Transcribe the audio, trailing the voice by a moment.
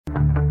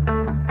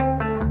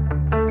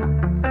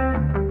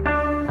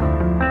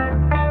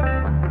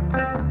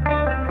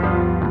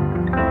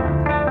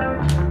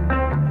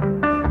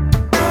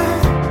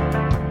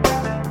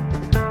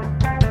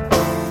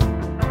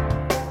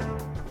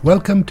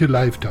Welcome to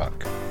Live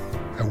Talk,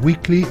 a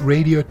weekly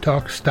radio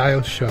talk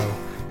style show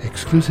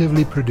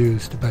exclusively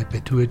produced by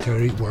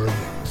Pituitary World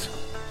News.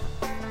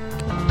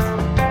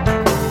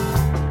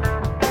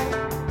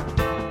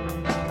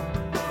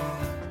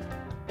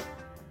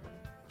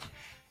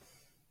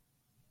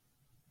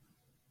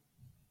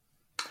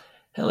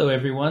 Hello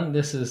everyone,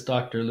 this is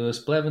Dr. Lewis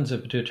Blevins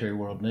of Pituitary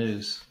World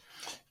News.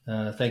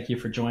 Thank you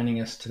for joining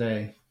us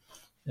today,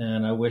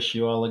 and I wish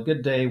you all a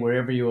good day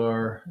wherever you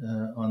are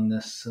on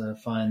this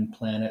fine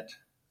planet,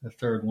 the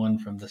third one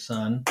from the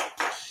sun.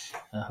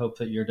 I hope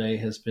that your day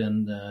has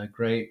been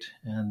great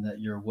and that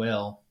you're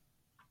well.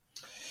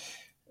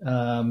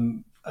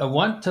 I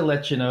want to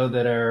let you know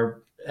that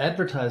our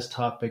advertised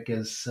topic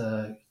is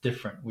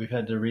different. We've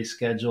had to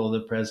reschedule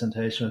the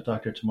presentation with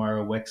Dr.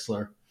 Tamara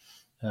Wexler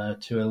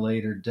to a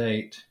later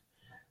date.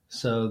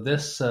 So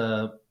this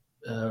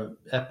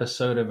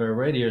episode of our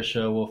radio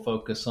show will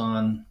focus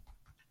on,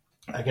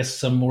 I guess,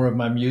 some more of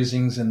my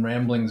musings and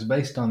ramblings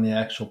based on the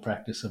actual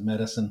practice of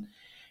medicine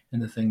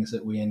and the things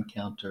that we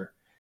encounter.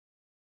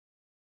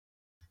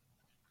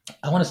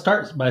 I want to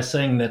start by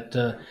saying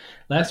that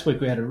last week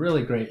we had a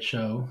really great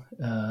show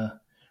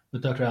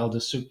with Dr. Al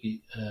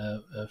Dasuki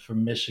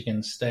from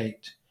Michigan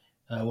State,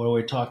 where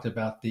we talked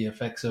about the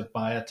effects of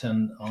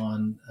biotin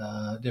on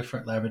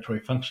different laboratory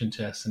function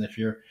tests. And if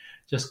you're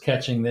just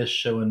catching this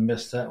show and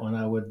missed that one,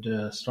 I would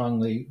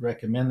strongly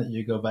recommend that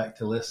you go back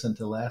to listen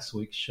to last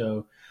week's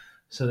show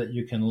so that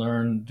you can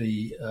learn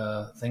the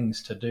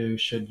things to do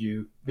should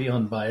you be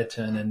on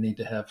biotin and need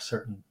to have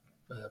certain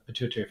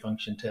pituitary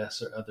function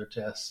tests or other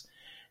tests,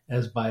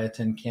 as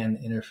biotin can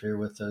interfere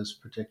with those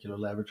particular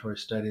laboratory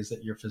studies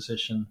that your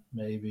physician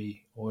may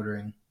be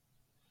ordering.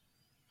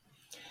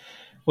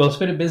 Well, it's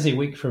been a busy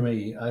week for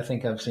me. I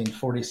think I've seen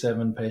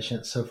 47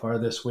 patients so far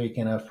this week,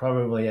 and I've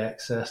probably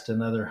accessed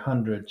another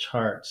 100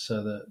 charts.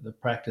 So the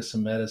practice of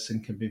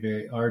medicine can be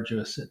very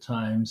arduous at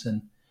times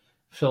and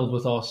filled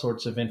with all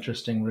sorts of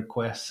interesting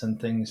requests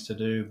and things to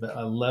do. But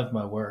I love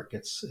my work.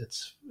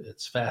 It's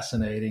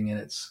fascinating and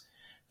it's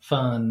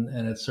fun,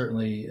 and it's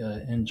certainly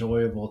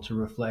enjoyable to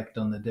reflect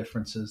on the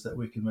differences that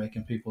we can make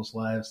in people's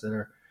lives that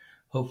are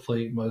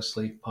hopefully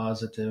mostly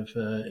positive,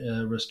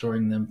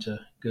 restoring them to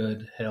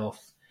good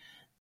health.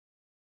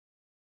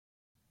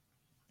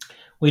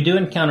 We do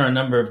encounter a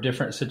number of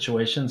different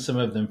situations, some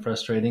of them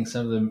frustrating,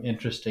 some of them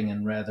interesting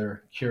and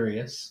rather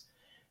curious.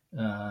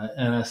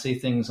 And I see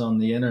things on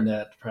the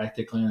internet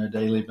practically on a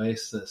daily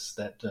basis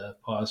that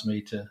cause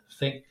me to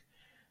think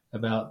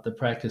about the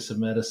practice of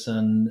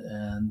medicine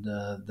and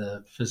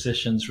the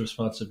physician's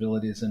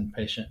responsibilities and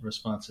patient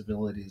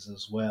responsibilities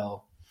as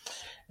well.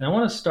 And I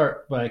want to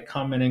start by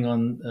commenting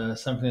on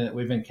something that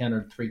we've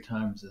encountered 3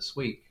 times this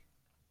week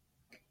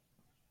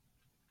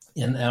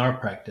in our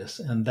practice,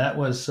 and that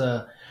was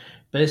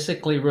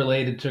basically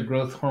related to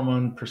growth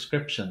hormone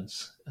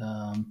prescriptions.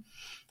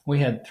 We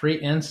had 3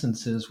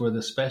 instances where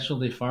the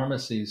specialty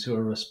pharmacies who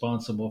are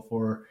responsible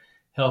for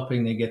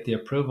helping to get the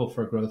approval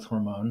for growth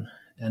hormone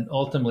and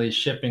ultimately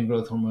shipping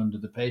growth hormone to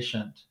the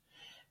patient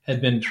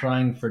had been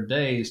trying for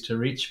days to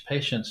reach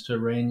patients to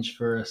arrange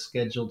for a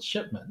scheduled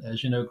shipment.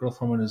 As you know, growth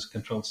hormone is a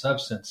controlled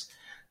substance,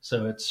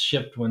 so it's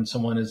shipped when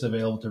someone is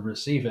available to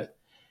receive it.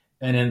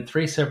 And in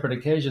 3 separate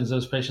occasions,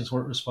 those patients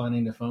weren't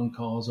responding to phone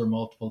calls or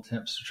multiple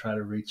attempts to try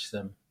to reach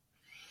them.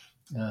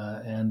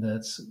 And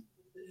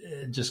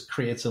it just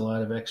creates a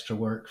lot of extra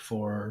work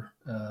for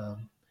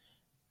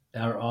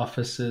our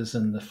offices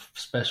and the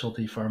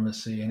specialty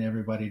pharmacy and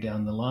everybody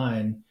down the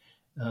line,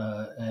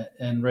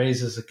 and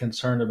raises a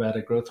concern about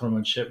a growth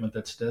hormone shipment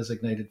that's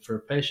designated for a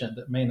patient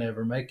that may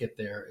never make it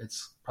there.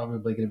 It's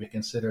probably going to be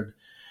considered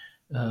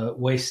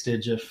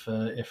wastage if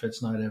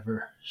it's not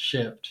ever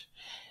shipped.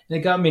 And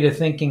it got me to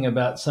thinking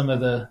about some of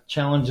the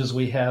challenges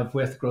we have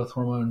with growth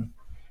hormone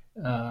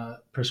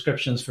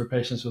prescriptions for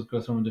patients with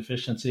growth hormone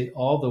deficiency,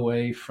 all the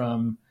way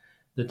from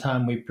the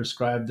time we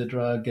prescribe the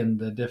drug and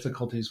the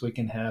difficulties we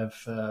can have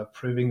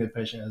proving the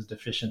patient has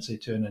deficiency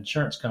to an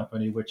insurance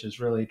company, which is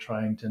really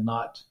trying to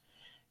not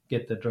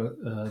get the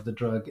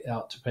drug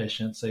out to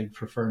patients. They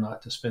prefer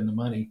not to spend the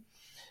money.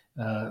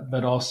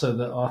 But also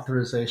the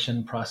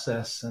authorization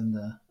process and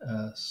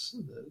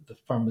the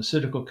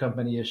pharmaceutical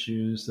company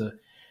issues, the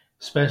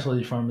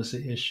specialty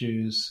pharmacy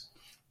issues.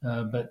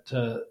 But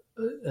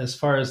as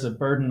far as the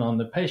burden on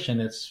the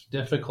patient, it's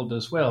difficult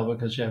as well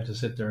because you have to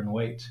sit there and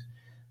wait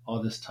all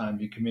this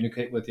time. You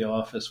communicate with the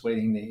office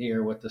waiting to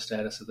hear what the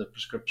status of the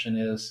prescription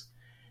is.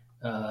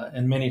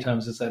 And many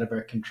times it's out of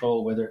our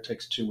control whether it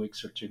takes 2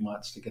 weeks or 2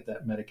 months to get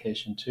that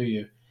medication to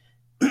you.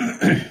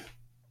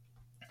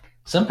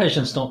 Some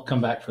patients don't come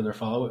back for their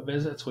follow-up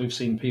visits. We've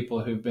seen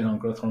people who've been on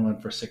growth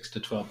hormone for 6 to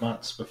 12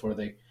 months before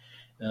they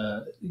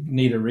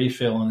need a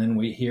refill, and then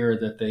we hear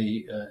that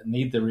they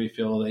need the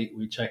refill.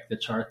 We check the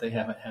chart. They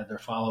haven't had their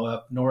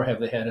follow-up, nor have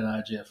they had an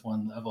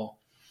IGF-1 level.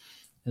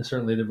 And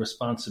certainly the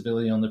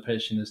responsibility on the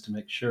patient is to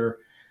make sure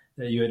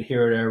that you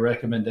adhere to our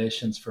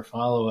recommendations for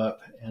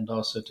follow-up and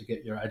also to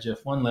get your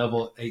IGF-1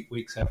 level 8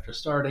 weeks after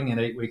starting and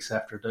 8 weeks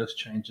after dose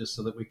changes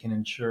so that we can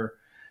ensure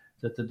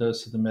that the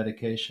dose of the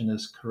medication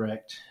is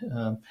correct.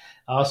 I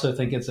also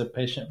think it's a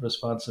patient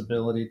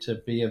responsibility to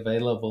be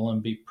available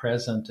and be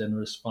present and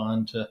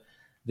respond to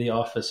the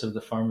office of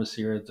the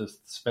pharmacy or the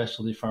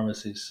specialty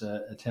pharmacy's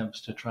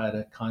attempts to try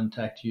to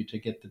contact you to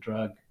get the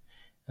drug,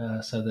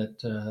 so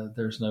that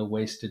there's no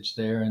wastage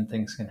there and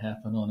things can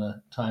happen on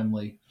a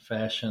timely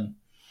fashion.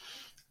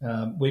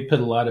 We put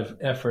a lot of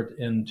effort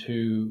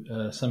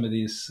into some of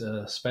these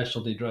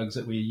specialty drugs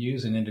that we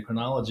use in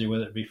endocrinology,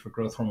 whether it be for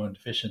growth hormone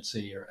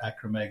deficiency or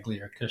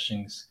acromegaly or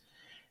Cushing's.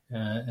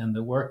 And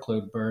the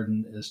workload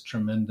burden is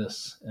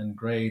tremendous and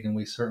great, and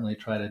we certainly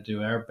try to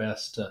do our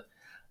best to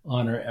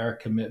honor our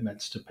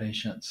commitments to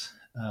patients.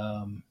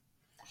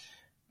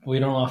 We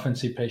don't often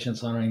see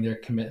patients honoring their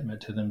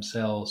commitment to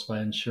themselves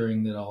by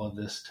ensuring that all of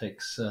this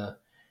takes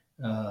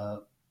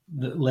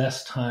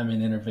less time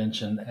and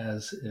intervention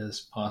as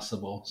is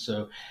possible.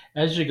 So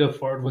as you go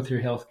forward with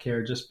your health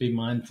care, just be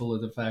mindful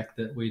of the fact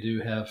that we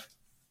do have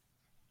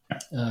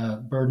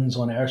burdens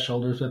on our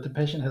shoulders, but the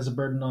patient has a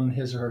burden on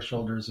his or her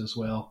shoulders as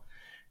well,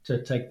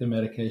 to take the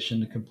medication,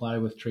 to comply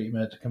with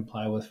treatment, to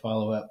comply with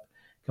follow-up,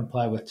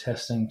 comply with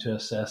testing to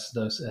assess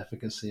dose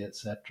efficacy,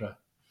 etc.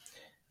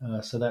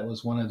 So that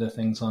was one of the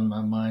things on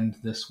my mind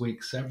this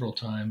week several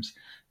times.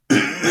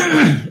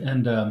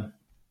 And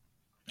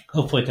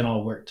hopefully it can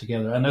all work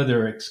together. I know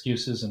there are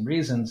excuses and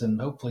reasons, and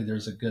hopefully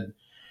there's a good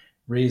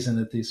reason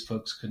that these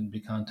folks couldn't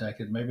be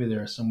contacted. Maybe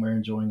they're somewhere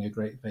enjoying a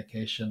great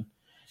vacation.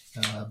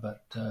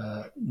 But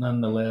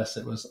nonetheless,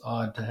 it was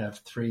odd to have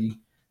 3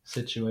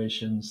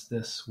 situations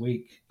this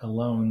week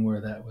alone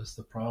where that was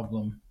the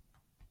problem.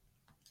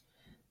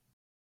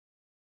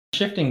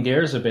 Shifting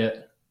gears a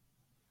bit,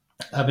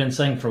 I've been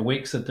saying for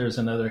weeks that there's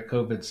another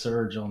COVID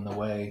surge on the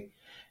way,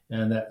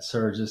 and that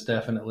surge has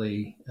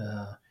definitely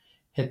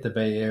hit the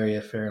Bay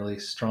Area fairly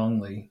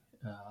strongly.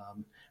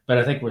 But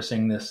I think we're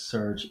seeing this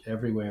surge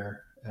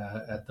everywhere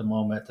at the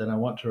moment, and I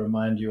want to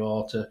remind you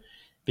all to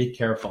be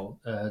careful.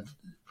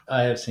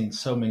 I have seen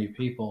so many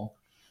people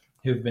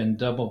who've been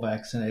double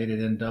vaccinated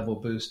and double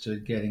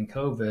boosted getting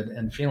COVID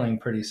and feeling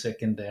pretty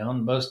sick and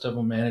down. Most of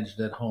them managed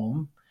at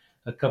home,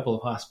 a couple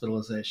of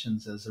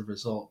hospitalizations as a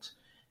result,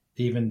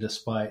 even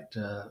despite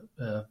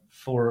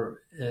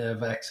 4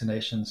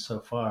 vaccinations so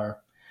far.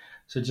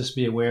 So just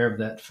be aware of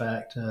that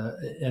fact.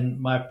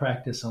 In my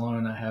practice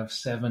alone, I have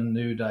 7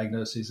 new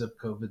diagnoses of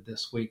COVID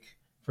this week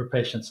for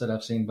patients that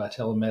I've seen by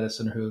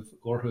telemedicine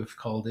who've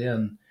called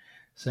in,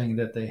 saying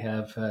that they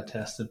have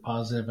tested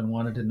positive and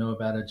wanted to know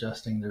about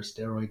adjusting their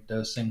steroid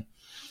dosing.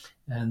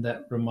 And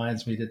that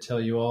reminds me to tell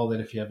you all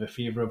that if you have a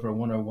fever over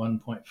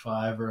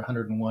 101.5 or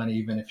 101,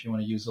 even if you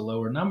want to use a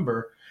lower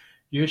number,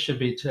 you should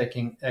be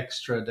taking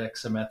extra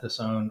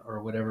dexamethasone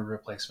or whatever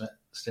replacement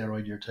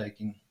steroid you're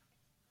taking,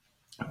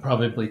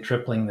 probably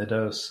tripling the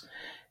dose.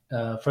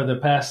 For the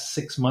past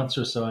 6 months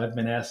or so, I've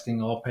been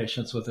asking all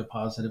patients with a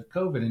positive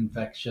COVID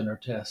infection or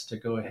test to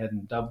go ahead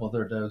and double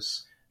their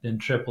dose, then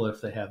triple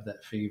if they have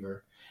that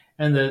fever.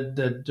 And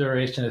the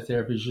duration of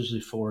therapy is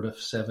usually 4 to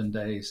 7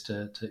 days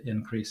to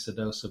increase the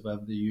dose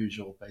above the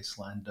usual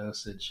baseline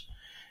dosage.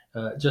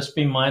 Just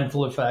be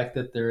mindful of the fact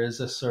that there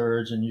is a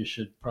surge, and you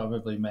should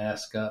probably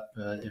mask up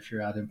if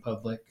you're out in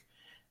public.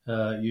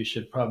 You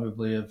should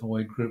probably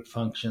avoid group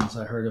functions.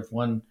 I heard of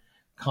one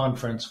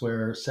conference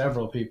where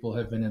several people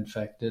have been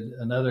infected,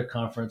 another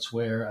conference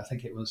where I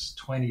think it was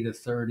 20 to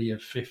 30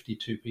 of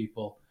 52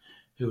 people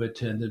who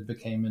attended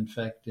became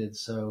infected.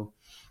 So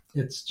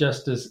it's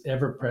just as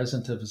ever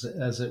present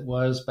as it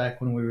was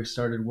back when we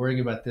started worrying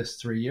about this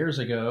 3 years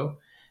ago,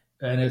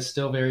 and it's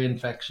still very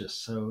infectious.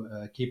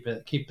 So keep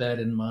that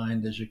in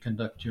mind as you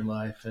conduct your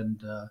life,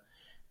 and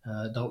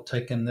don't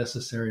take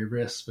unnecessary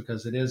risks,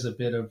 because it is a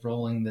bit of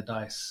rolling the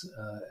dice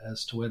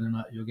as to whether or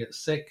not you'll get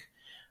sick,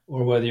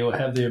 or whether you'll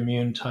have the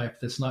immune type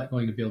that's not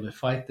going to be able to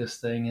fight this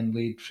thing and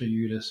lead for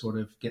you to sort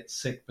of get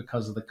sick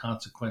because of the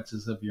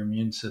consequences of your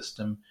immune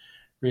system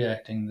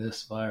reacting to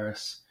this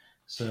virus.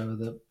 So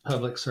the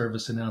public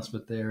service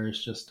announcement there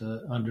is just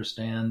to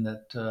understand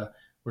that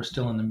we're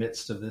still in the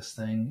midst of this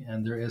thing,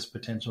 and there is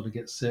potential to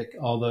get sick,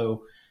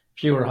 although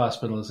fewer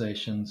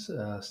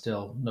hospitalizations.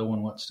 Still, no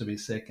one wants to be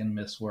sick and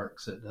miss work,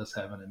 so it does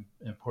have an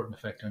important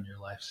effect on your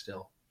life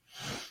still.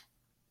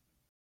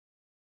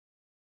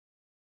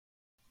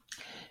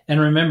 And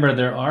remember,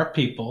 there are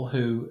people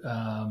who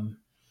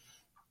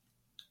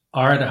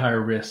are at a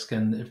higher risk,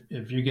 and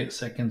if you get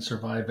sick and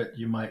survive it,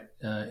 you might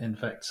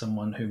infect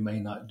someone who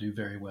may not do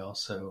very well.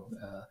 So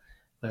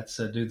let's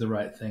do the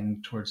right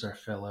thing towards our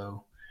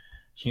fellow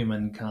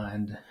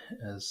humankind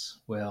as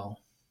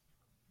well.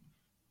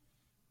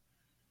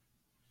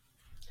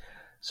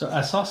 So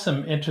I saw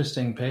some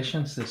interesting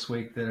patients this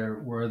week that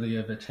are worthy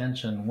of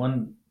attention.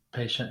 One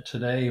patient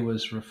today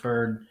was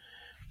referred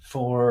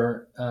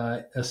for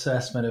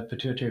assessment of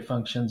pituitary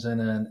functions in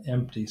an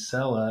empty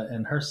cella,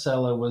 and her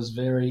cella was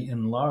very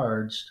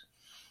enlarged.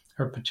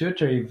 Her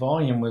pituitary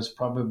volume was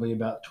probably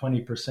about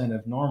 20%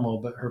 of normal,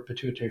 but her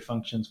pituitary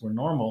functions were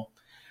normal.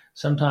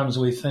 Sometimes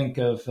we think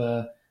of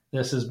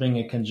this as being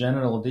a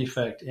congenital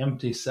defect.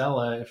 Empty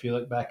sella, if you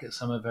look back at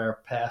some of our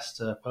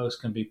past posts,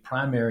 can be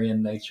primary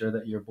in nature,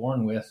 that you're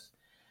born with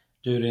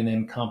due to an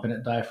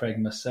incompetent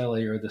diaphragm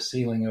ocelli, or the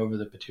ceiling over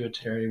the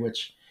pituitary,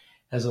 which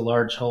has a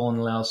large hole and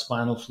allows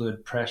spinal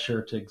fluid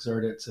pressure to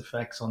exert its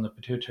effects on the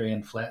pituitary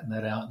and flatten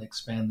that out and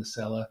expand the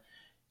sella.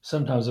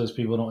 Sometimes those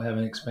people don't have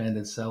an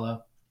expanded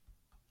sella.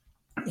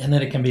 And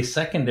then it can be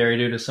secondary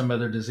due to some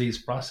other disease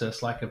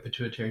process like a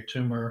pituitary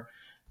tumor,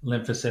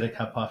 lymphocytic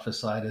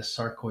hypophysitis,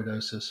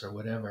 sarcoidosis, or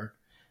whatever.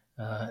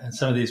 And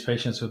some of these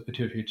patients with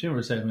pituitary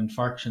tumors have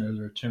infarction of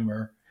their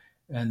tumor,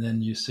 and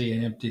then you see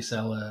an empty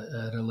cella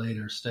at a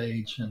later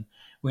stage. And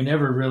we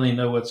never really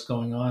know what's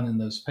going on in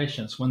those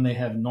patients. When they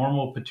have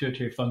normal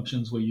pituitary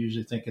functions, we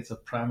usually think it's a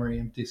primary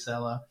empty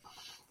cella.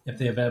 If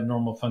they have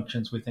abnormal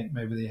functions, we think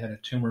maybe they had a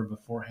tumor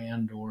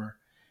beforehand, or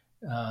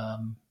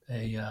an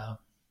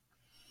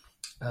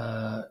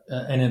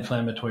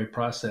inflammatory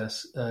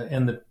process.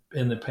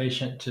 In the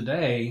patient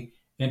today,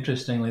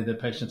 interestingly, the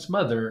patient's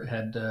mother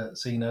had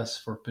seen us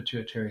for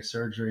pituitary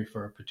surgery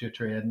for a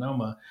pituitary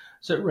adenoma.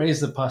 So it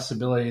raised the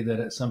possibility that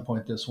at some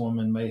point this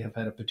woman may have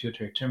had a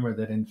pituitary tumor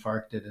that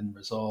infarcted and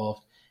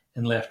resolved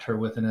and left her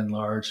with an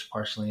enlarged,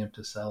 partially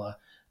empty cella.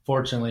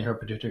 Fortunately, her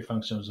pituitary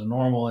functions were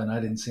normal, and I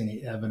didn't see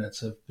any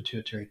evidence of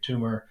pituitary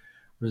tumor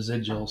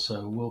residual,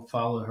 so we'll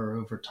follow her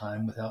over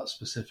time without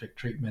specific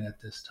treatment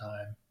at this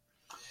time.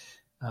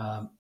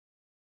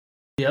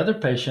 The other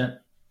patient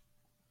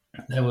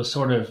that was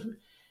sort of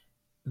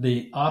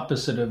the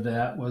opposite of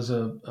that was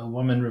a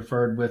woman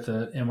referred with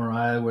an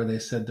MRI where they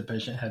said the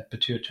patient had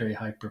pituitary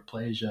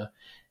hyperplasia.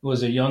 It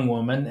was a young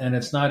woman, and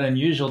it's not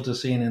unusual to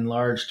see an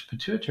enlarged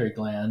pituitary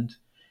gland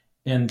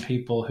in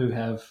people who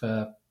have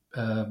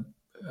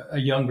a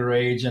younger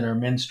age and are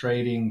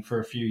menstruating for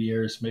a few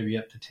years, maybe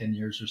up to 10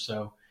 years or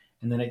so,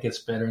 and then it gets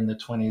better in the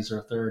 20s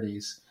or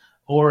 30s.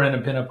 Or in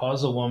a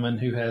menopausal woman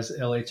who has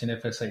LH and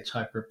FSH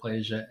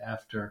hyperplasia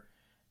after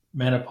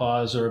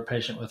menopause, or a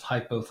patient with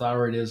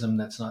hypothyroidism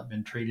that's not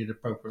been treated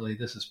appropriately.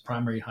 This is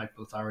primary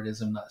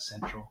hypothyroidism, not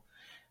central.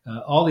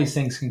 All these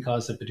things can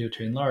cause the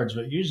pituitary enlarge,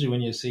 but usually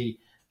when you see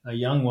a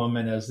young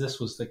woman, as this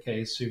was the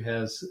case, who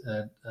has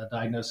a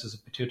diagnosis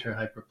of pituitary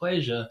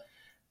hyperplasia,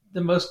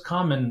 the most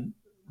common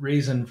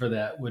reason for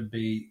that would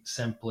be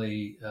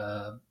simply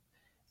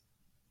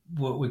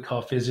what we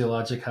call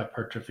physiologic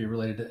hypertrophy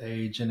related to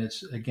age. And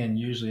it's, again,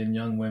 usually in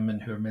young women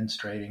who are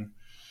menstruating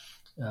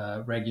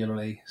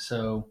regularly.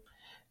 So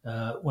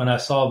when I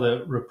saw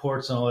the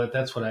reports and all that,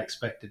 that's what I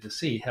expected to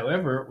see.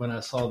 However, when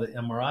I saw the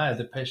MRI,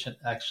 the patient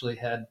actually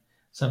had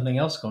something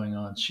else going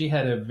on. She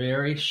had a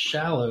very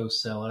shallow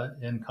cella,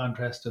 in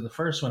contrast to the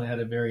first one, it had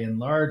a very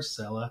enlarged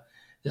cella.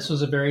 This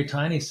was a very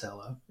tiny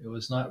cella. It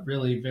was not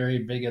really very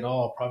big at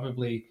all,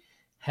 probably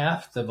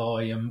half the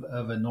volume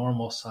of a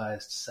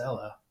normal-sized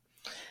cella.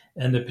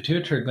 And the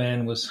pituitary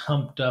gland was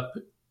humped up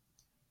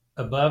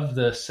above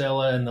the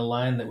cella in the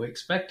line that we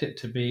expect it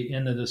to be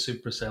into the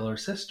suprasellar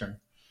cistern.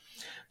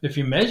 If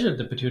you measured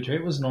the pituitary,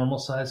 it was a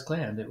normal-sized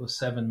gland. It was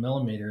 7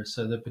 millimeters,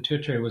 so the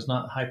pituitary was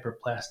not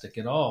hyperplastic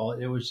at all.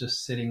 It was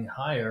just sitting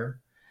higher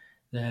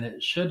than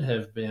it should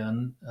have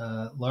been,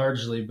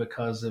 largely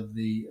because of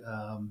the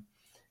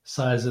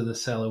size of the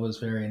cella was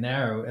very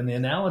narrow. And the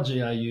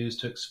analogy I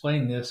used to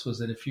explain this was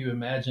that if you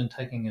imagine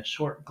taking a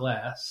short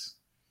glass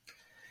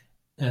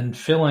and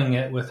filling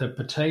it with a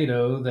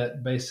potato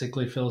that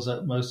basically fills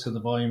up most of the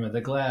volume of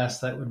the glass,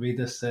 that would be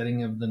the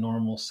setting of the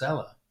normal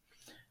cella,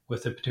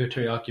 with the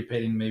pituitary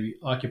occupying maybe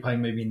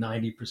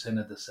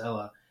 90% of the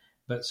cella,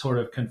 but sort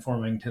of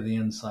conforming to the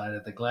inside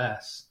of the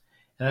glass.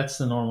 And that's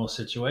the normal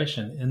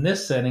situation. In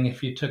this setting,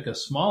 if you took a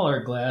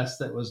smaller glass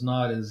that was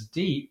not as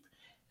deep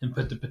and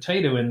put the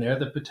potato in there,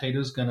 the potato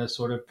is going to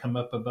sort of come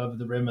up above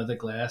the rim of the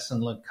glass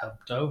and look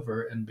cupped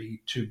over and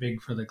be too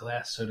big for the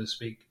glass, so to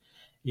speak,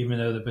 even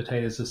though the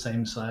potato is the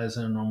same size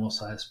as a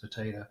normal-sized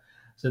potato.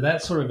 So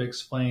that sort of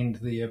explained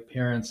the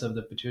appearance of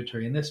the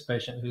pituitary in this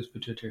patient whose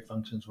pituitary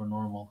functions were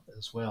normal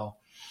as well.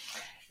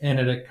 And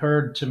it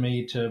occurred to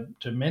me to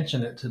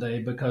mention it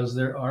today because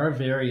there are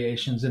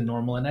variations in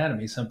normal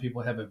anatomy. Some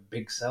people have a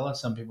big cella,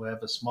 some people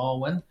have a small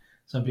one,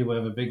 some people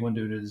have a big one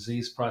due to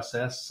disease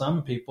process,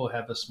 some people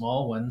have a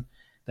small one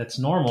that's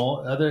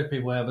normal, other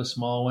people have a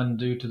small one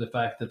due to the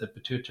fact that the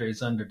pituitary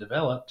is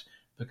underdeveloped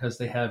because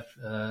they have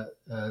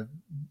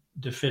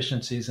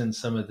deficiencies in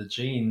some of the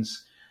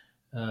genes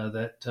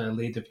that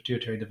lead to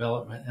pituitary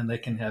development, and they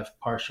can have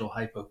partial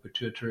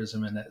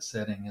hypopituitarism in that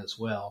setting as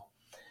well.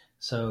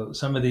 So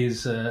some of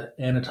these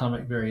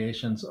anatomic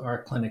variations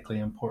are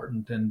clinically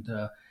important, and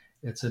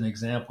it's an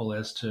example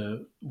as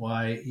to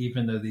why,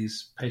 even though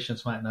these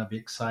patients might not be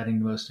exciting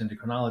to most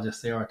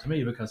endocrinologists, they are to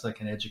me because I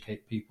can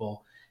educate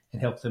people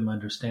and help them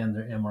understand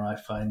their MRI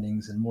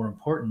findings, and more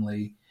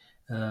importantly,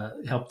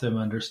 help them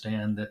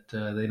understand that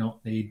they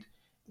don't need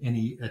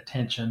any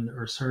attention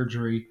or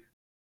surgery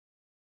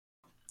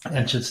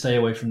and should stay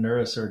away from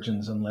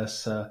neurosurgeons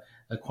unless a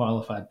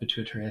qualified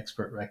pituitary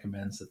expert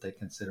recommends that they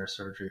consider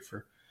surgery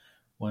for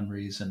one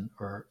reason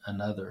or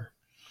another.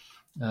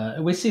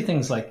 We see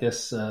things like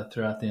this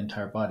throughout the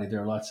entire body.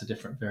 There are lots of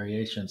different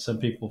variations. Some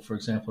people, for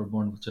example, are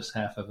born with just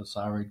half of a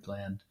thyroid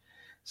gland.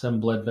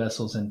 Some blood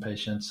vessels in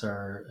patients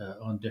are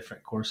on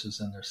different courses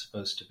than they're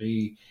supposed to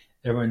be.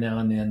 Every now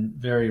and then,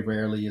 very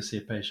rarely, you see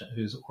a patient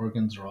whose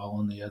organs are all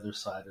on the other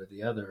side or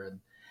the other. And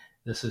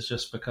this is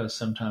just because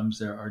sometimes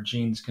there are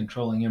genes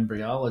controlling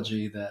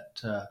embryology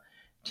that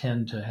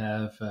tend to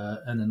have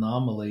an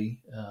anomaly,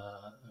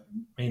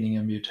 meaning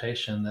a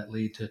mutation that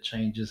lead to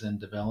changes in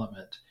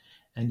development.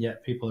 And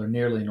yet people are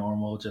nearly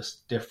normal,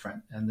 just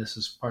different. And this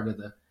is part of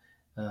the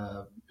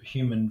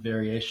human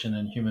variation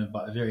and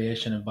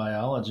variation in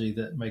biology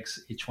that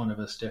makes each one of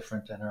us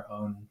different in our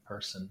own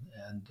person.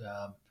 And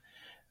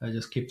I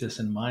just keep this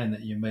in mind,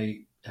 that you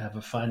may have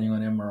a finding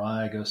on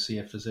MRI, go see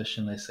a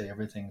physician, they say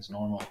everything's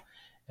normal.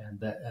 And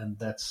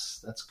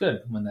that's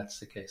good when that's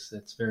the case.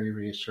 It's very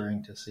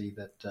reassuring to see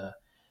that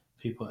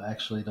people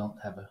actually don't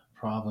have a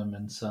problem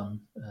in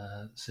some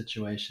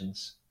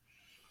situations.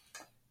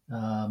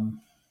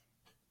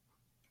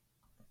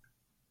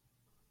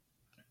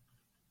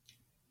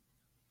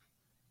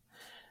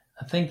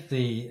 I think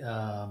the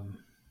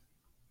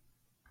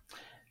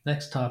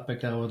next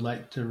topic I would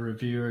like to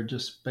review are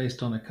just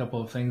based on a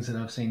couple of things that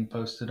I've seen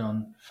posted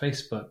on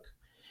Facebook.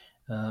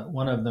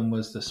 One of them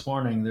was this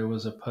morning. There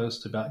was a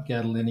post about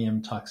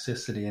gadolinium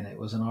toxicity, and it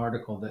was an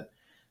article that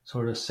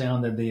sort of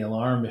sounded the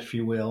alarm, if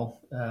you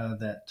will,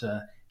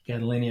 that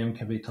gadolinium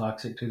can be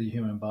toxic to the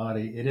human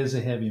body. It is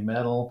a heavy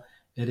metal.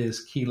 It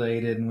is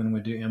chelated, and when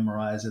we do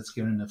MRIs, it's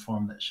given in a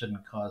form that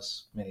shouldn't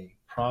cause many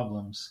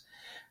problems.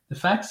 The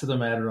facts of the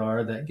matter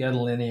are that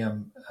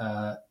gadolinium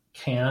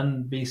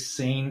can be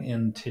seen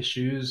in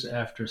tissues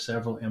after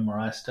several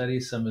MRI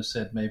studies. Some have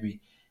said maybe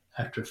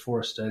after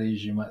 4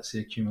 studies, you might see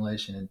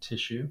accumulation in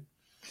tissue.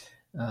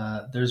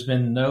 There's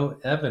been no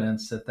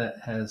evidence that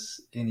that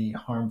has any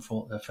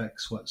harmful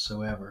effects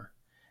whatsoever.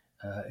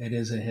 It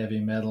is a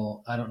heavy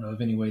metal. I don't know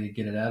of any way to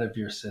get it out of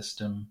your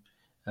system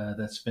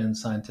that's been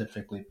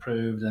scientifically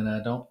proved, and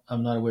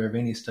I'm not aware of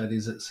any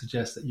studies that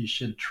suggest that you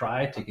should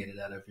try to get it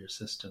out of your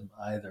system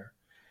either.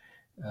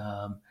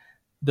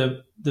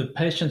 The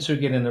patients who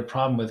get into a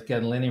problem with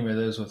gadolinium are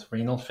those with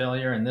renal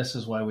failure, and this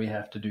is why we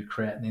have to do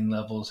creatinine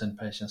levels in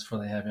patients before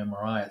they have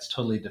MRI. It's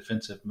totally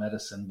defensive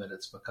medicine, but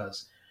it's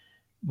because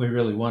we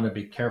really want to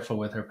be careful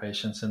with our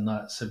patients and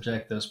not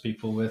subject those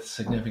people with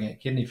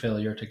significant kidney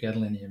failure to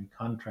gadolinium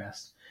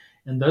contrast.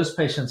 And those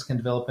patients can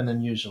develop an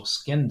unusual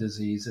skin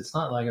disease. It's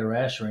not like a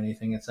rash or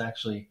anything. It's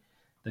actually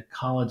the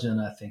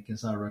collagen, I think,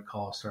 as I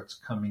recall, starts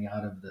coming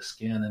out of the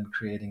skin and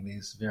creating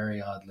these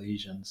very odd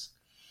lesions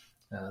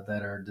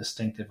that are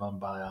distinctive on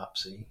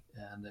biopsy.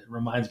 And it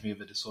reminds me of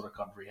a disorder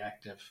called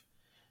reactive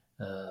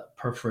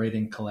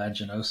perforating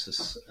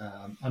collagenosis.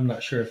 I'm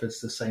not sure if it's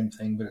the same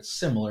thing, but it's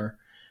similar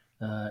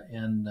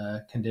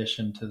in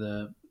condition to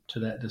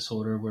that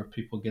disorder, where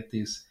people get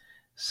these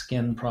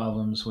skin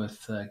problems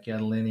with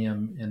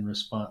gadolinium in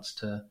response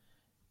to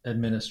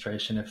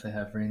administration if they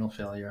have renal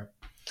failure.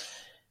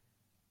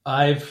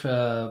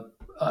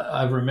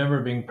 I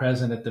remember being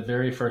present at the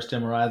very first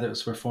MRI that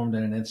was performed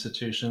in an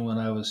institution when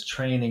I was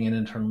training in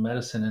internal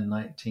medicine in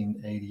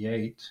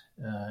 1988.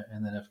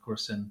 And then, of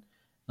course, in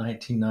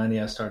 1990,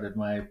 I started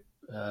my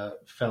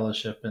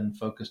fellowship and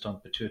focused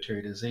on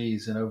pituitary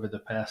disease. And over the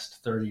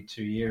past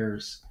 32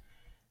 years,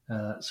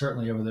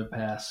 certainly over the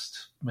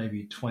past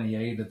maybe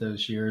 28 of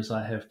those years,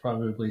 I have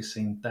probably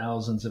seen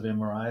thousands of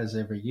MRIs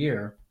every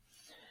year.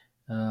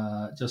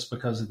 Just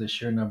because of the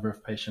sheer number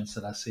of patients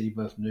that I see,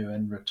 both new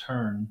and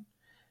return.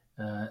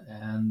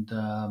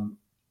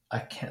 I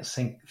can't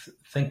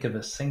think of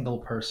a single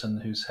person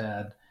who's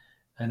had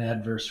an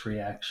adverse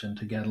reaction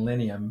to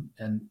gadolinium.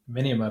 And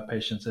many of my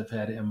patients have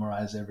had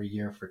MRIs every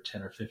year for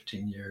 10 or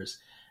 15 years,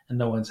 and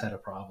no one's had a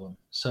problem.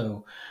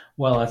 So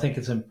while I think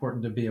it's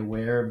important to be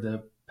aware of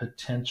the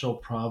potential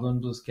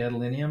problems with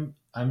gadolinium,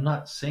 I'm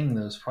not seeing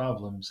those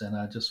problems. And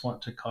I just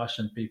want to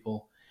caution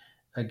people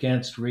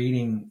against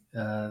reading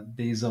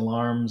these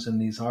alarms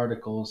and these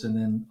articles and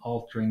then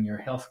altering your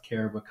health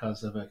care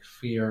because of a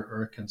fear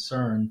or a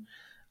concern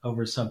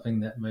over something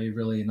that may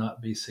really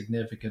not be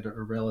significant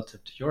or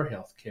relative to your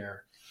health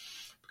care.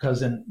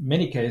 Because in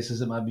many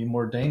cases, it might be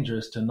more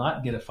dangerous to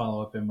not get a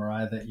follow-up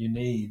MRI that you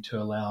need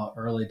to allow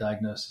early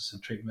diagnosis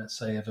and treatment,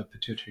 say, of a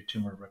pituitary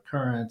tumor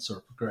recurrence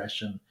or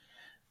progression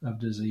of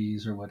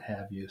disease or what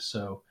have you.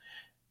 So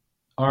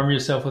arm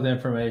yourself with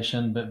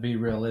information, but be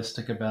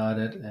realistic about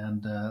it,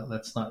 and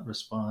let's not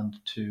respond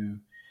to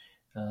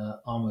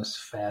almost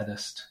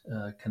faddist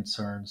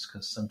concerns,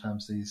 because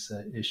sometimes these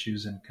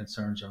issues and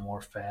concerns are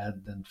more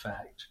fad than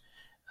fact.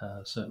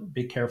 So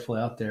be careful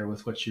out there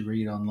with what you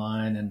read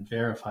online, and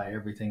verify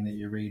everything that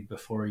you read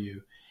before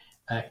you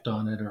act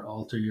on it or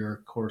alter your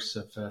course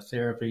of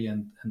therapy,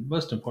 and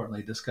most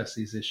importantly, discuss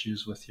these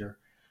issues with your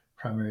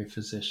primary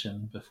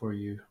physician before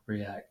you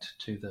react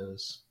to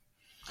those.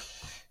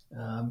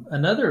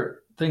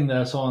 Another thing that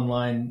I saw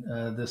online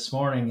this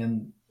morning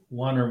in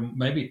one or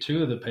maybe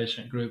two of the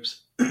patient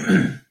groups,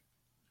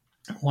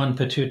 one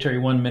pituitary,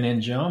 one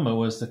meningioma,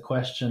 was the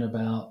question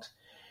about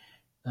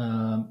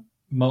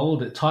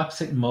mold,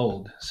 toxic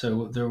mold.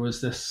 So there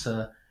was this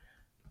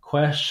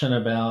question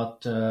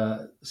about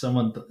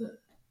someone,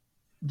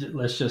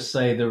 let's just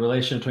say the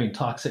relation between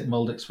toxic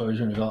mold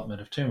exposure and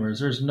development of tumors.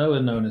 There's no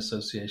known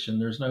association.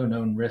 There's no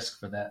known risk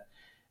for that.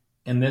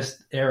 In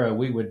this era,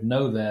 we would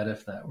know that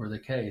if that were the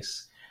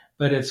case.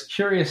 But it's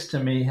curious to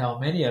me how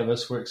many of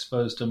us were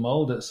exposed to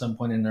mold at some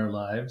point in our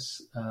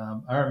lives.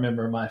 I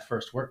remember my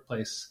first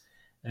workplace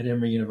at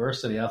Emory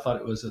University. I thought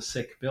it was a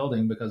sick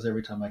building because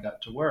every time I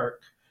got to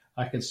work,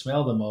 I could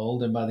smell the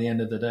mold. And by the end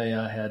of the day,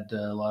 I had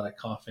a lot of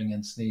coughing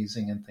and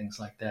sneezing and things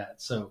like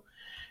that. So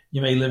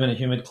you may live in a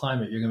humid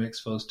climate, you're going to be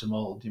exposed to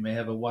mold. You may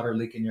have a water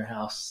leak in your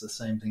house, the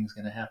same thing's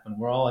going to happen.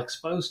 We're all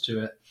exposed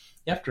to it.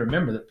 You have to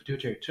remember that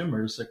pituitary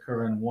tumors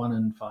occur in 1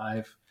 in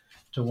 5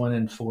 to 1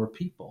 in 4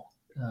 people.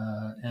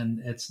 And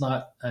it's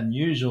not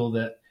unusual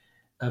that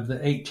of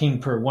the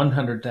 18 per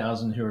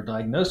 100,000 who are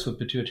diagnosed with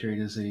pituitary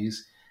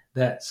disease,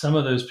 that some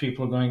of those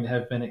people are going to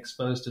have been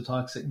exposed to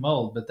toxic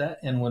mold, but that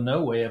in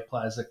no way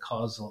applies a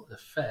causal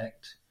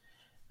effect.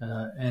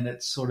 And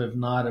it's sort of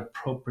not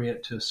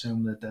appropriate to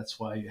assume that that's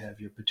why you have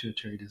your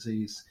pituitary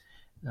disease.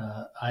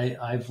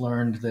 I've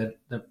learned that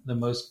the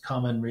most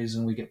common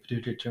reason we get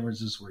pituitary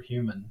tumors is we're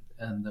human,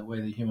 and the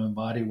way the human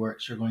body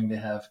works, you're going to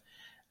have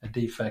a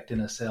defect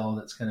in a cell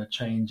that's going to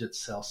change its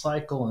cell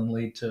cycle and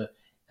lead to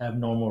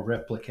abnormal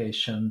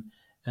replication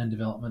and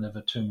development of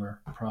a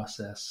tumor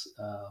process.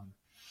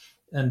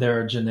 And there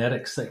are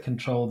genetics that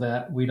control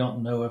that. We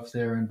don't know if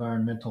there are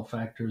environmental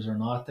factors or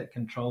not that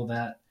control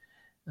that.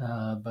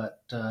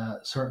 But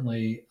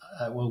certainly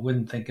we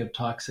wouldn't think of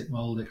toxic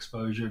mold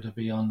exposure to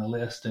be on the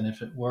list. And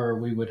if it were,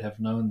 we would have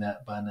known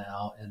that by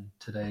now in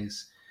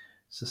today's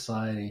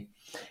society.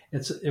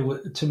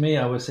 To me,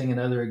 I was seeing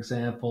another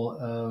example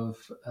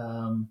of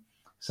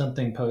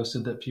something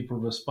posted that people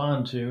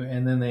respond to,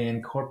 and then they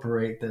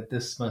incorporate that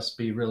this must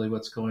be really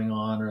what's going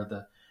on or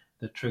the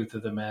truth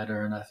of the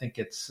matter. And I think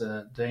it's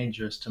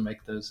dangerous to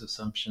make those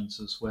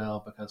assumptions as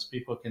well, because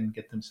people can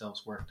get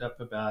themselves worked up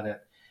about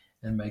it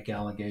and make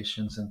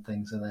allegations and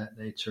things of that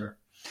nature.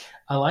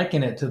 I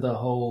liken it to the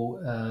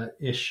whole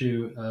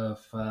issue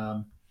of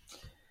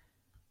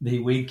the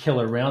weed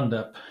killer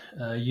Roundup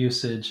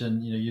usage.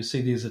 And, you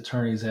see these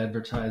attorneys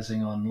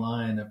advertising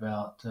online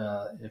about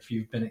if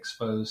you've been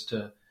exposed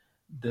to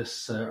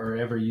this or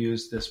ever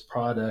used this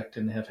product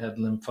and have had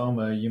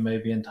lymphoma, you may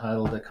be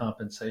entitled to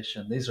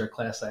compensation. These are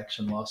class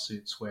action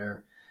lawsuits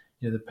where,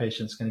 the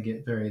patient's going to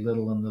get very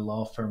little and the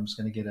law firm's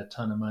going to get a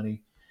ton of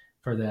money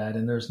for that.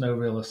 And there's no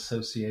real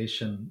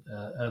association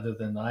other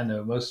than I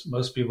know.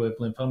 Most people with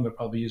lymphoma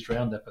probably used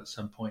Roundup at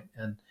some point,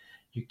 and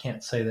you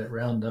can't say that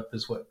Roundup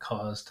is what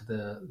caused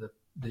the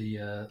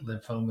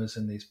lymphomas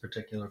in these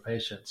particular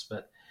patients.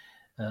 But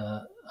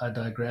I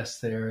digress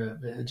there.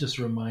 It just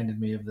reminded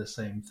me of the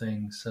same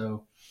thing.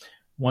 So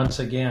once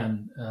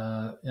again,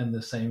 in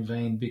the same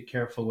vein, be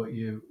careful what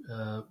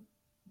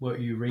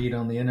you read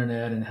on the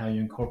internet and how you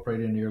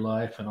incorporate it into your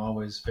life, and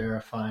always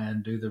verify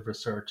and do the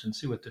research and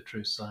see what the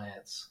true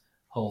science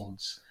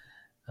holds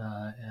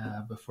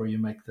before you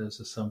make those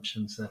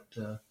assumptions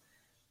that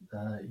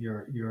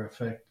you're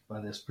affected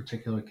by this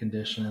particular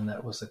condition and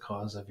that was the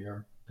cause of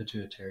your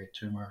pituitary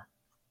tumor.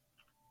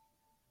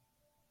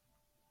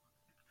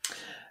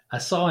 I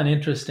saw an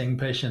interesting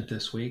patient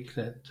this week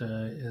that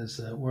is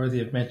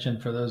worthy of mention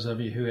for those of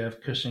you who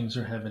have Cushing's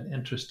or have an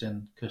interest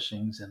in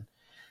Cushing's. And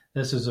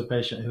this is a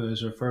patient who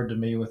was referred to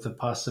me with the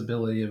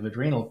possibility of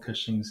adrenal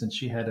Cushing's, and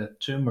she had a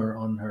tumor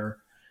on her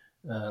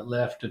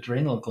left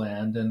adrenal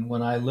gland. And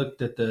when I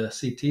looked at the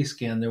CT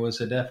scan, there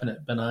was a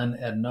definite benign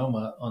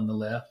adenoma on the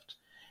left.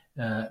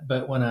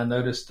 But when I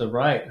noticed the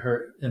right,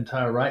 her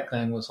entire right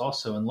gland was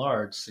also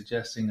enlarged,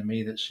 suggesting to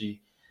me that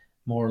she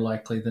more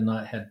likely than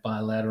not had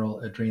bilateral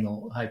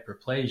adrenal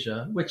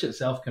hyperplasia, which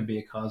itself can be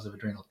a cause of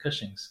adrenal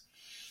Cushing's.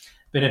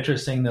 But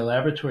interesting, the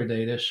laboratory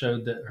data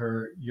showed that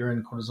her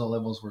urine cortisol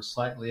levels were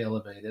slightly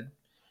elevated.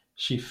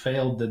 She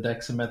failed the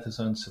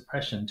dexamethasone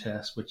suppression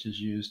test, which is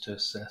used to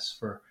assess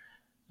for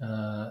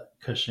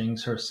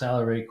Cushing's. Her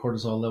salivary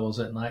cortisol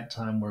levels at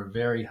nighttime were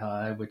very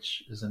high,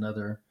 which is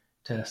another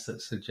test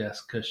that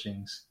suggests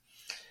Cushing's.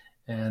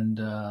 And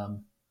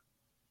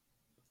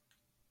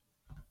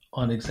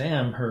on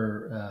exam,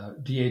 her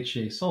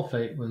DHA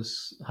sulfate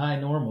was high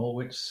normal,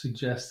 which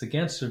suggests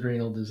against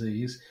adrenal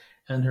disease,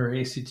 and her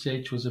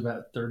ACTH was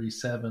about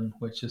 37,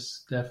 which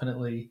is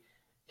definitely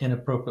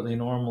inappropriately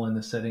normal in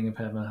the setting of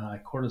having a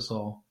high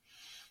cortisol.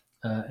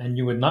 And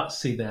you would not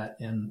see that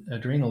in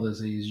adrenal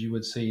disease. You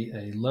would see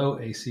a low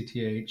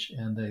ACTH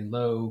and a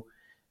low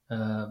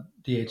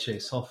DHA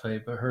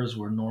sulfate, but hers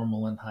were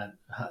normal and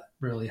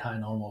really high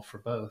normal for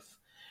both.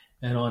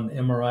 And on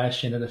MRI,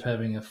 she ended up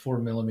having a 4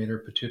 millimeter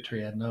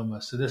pituitary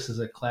adenoma. So this is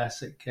a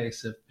classic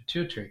case of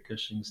pituitary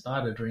Cushing's,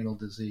 not adrenal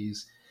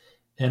disease,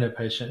 in a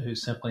patient who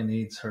simply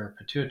needs her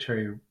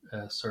pituitary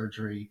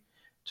surgery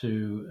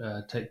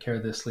to take care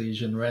of this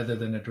lesion rather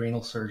than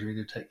adrenal surgery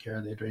to take care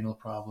of the adrenal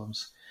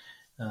problems.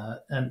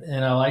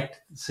 And I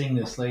liked seeing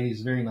this lady.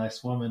 She's a very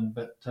nice woman,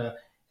 but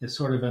is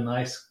sort of a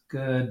nice,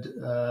 good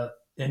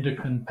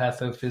endocrine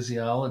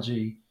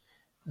pathophysiology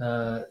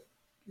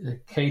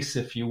case,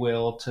 if you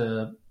will,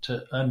 to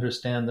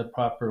understand the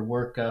proper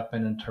workup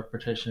and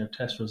interpretation of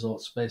test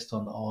results based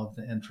on all of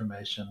the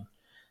information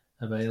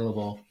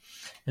available.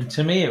 And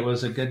to me, it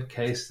was a good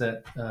case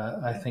that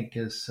I think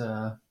is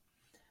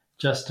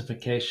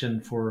justification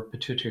for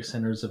pituitary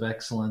centers of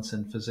excellence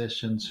and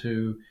physicians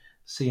who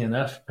see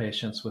enough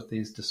patients with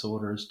these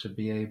disorders to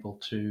be able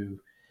to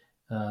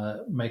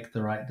make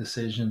the right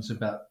decisions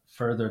about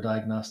further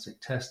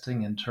diagnostic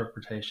testing,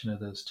 interpretation of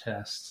those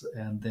tests,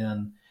 and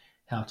then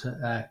how to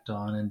act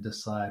on and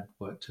decide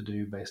what to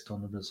do based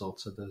on the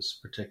results of those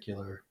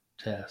particular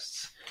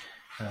tests.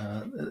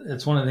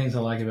 It's one of the things I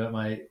like about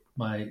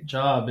my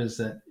job is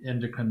that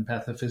endocrine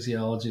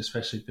pathophysiology,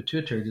 especially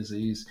pituitary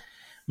disease,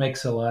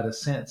 makes a lot of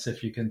sense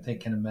if you can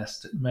think in a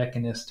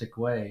mechanistic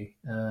way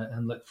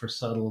and look for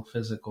subtle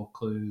physical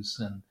clues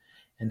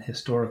and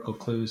historical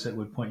clues that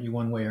would point you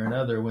one way or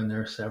another when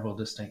there are several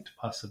distinct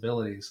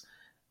possibilities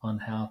on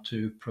how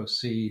to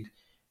proceed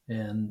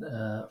in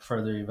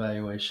further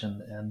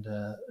evaluation and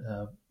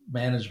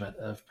management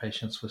of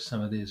patients with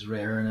some of these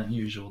rare and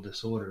unusual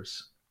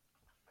disorders.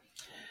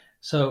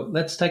 So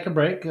let's take a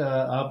break.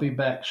 I'll be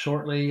back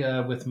shortly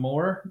with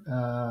more.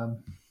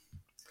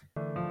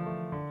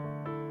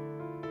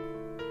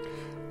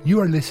 You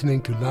are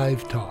listening to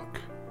Live Talk.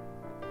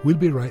 We'll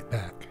be right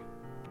back.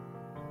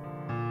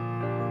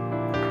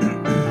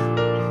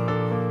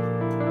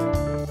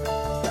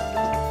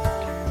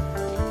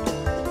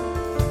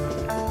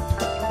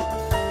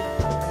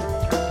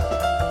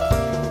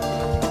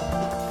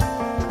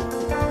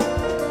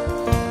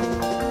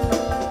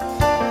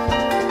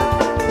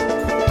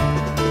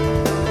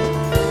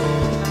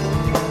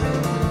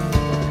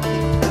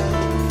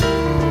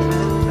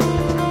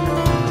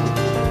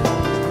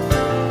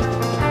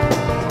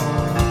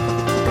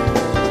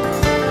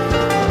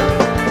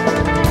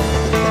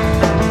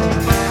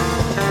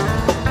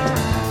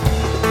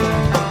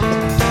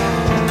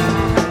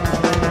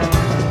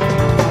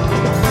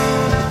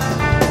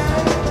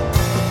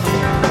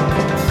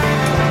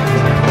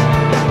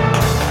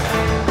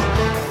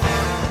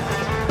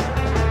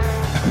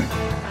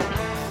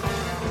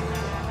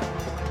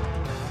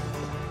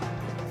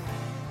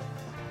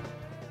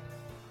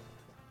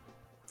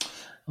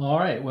 All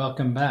right,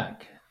 welcome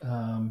back.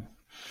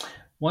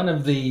 One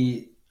of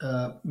the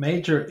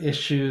major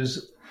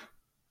issues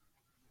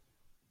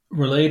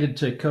related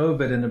to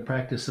COVID and the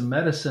practice of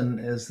medicine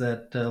is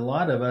that a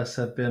lot of us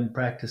have been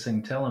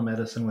practicing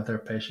telemedicine with our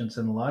patients,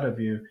 and a lot of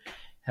you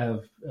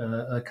have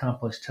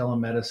accomplished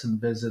telemedicine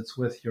visits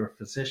with your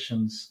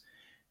physicians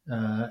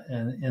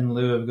and in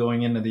lieu of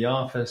going into the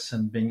office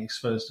and being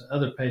exposed to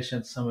other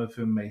patients, some of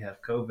whom may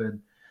have COVID,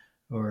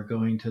 or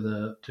going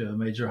to a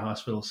major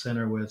hospital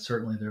center where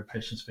certainly there are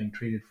patients being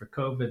treated for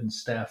COVID and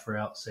staff are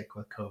out sick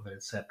with COVID,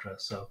 et cetera.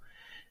 So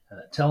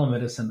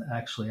telemedicine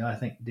actually, I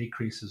think,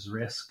 decreases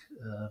risk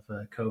of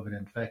COVID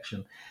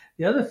infection.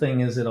 The other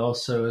thing is it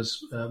also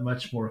is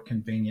much more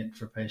convenient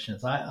for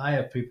patients. I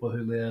have people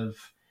who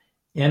live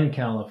in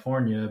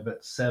California,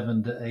 but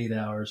 7 to 8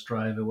 hours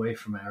drive away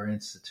from our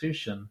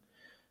institution,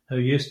 who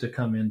used to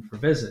come in for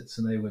visits,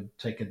 and they would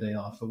take a day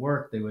off of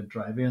work. They would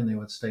drive in, they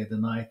would stay the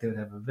night, they would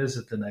have a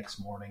visit the next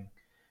morning,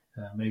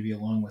 maybe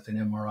along with an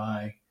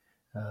MRI,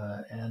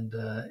 and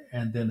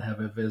then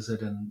have a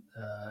visit and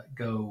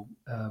go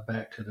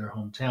back to their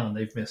hometown.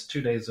 They've missed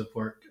 2 days of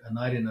work, a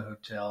night in a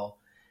hotel,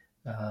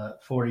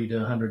 $40 to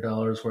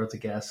 $100 worth of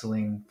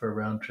gasoline for a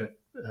round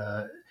trip,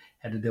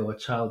 had to deal with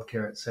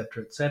childcare, et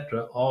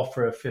cetera, all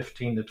for a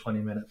 15 to 20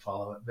 minute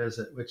follow-up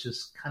visit, which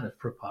is kind of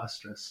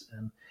preposterous.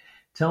 And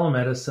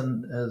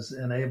telemedicine has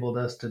enabled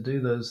us to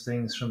do those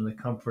things from the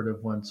comfort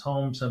of one's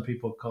home. Some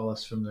people call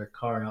us from their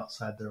car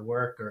outside their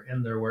work or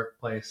in their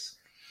workplace.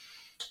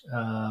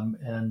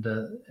 And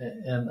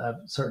I've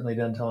certainly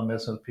done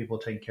telemedicine with people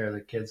taking care of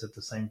their kids at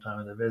the same time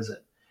of the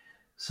visit.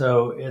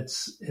 So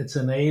it's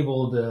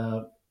enabled,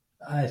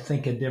 I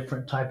think, a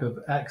different type of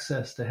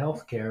access to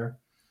healthcare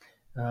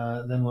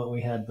than what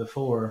we had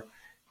before.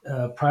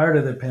 Prior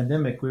to the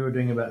pandemic, we were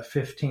doing about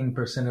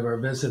 15% of our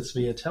visits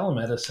via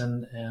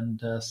telemedicine.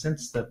 And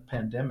since the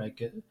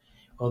pandemic,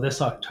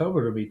 this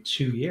October will be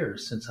 2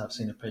 years since I've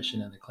seen a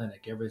patient in the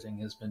clinic. Everything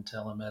has been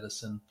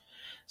telemedicine.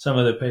 Some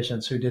of the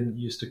patients who didn't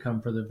used to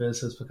come for the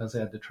visits because they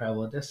had to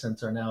travel a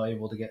distance are now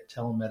able to get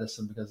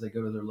telemedicine because they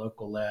go to their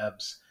local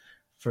labs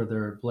for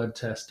their blood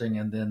testing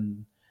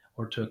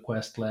or to a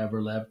Quest lab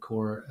or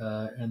LabCorp,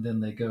 and then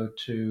they go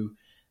to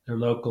their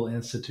local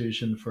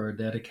institution for a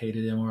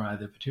dedicated MRI,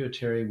 the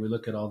pituitary. We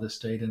look at all this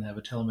data and have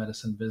a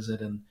telemedicine visit,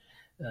 and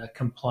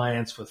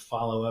compliance with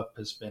follow-up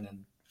has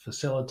been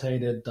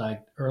facilitated.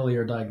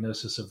 Earlier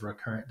diagnosis of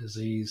recurrent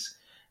disease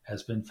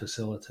has been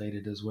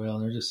facilitated as well.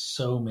 And there are just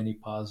so many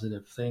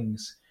positive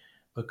things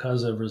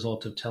because of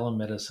result of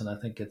telemedicine.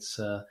 I think it's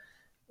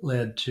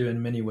led to,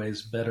 in many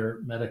ways,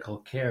 better medical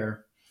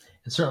care.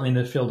 And certainly in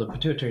the field of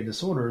pituitary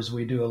disorders,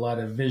 we do a lot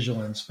of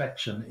visual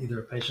inspection. Either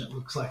a patient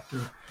looks like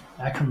they're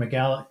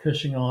acromegalic,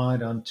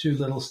 Cushingoid on too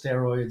little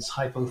steroids,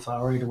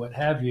 hypothyroid, or what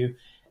have you.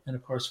 And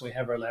of course, we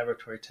have our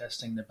laboratory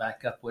testing to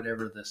back up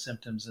whatever the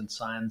symptoms and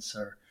signs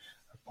are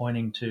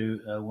pointing to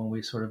when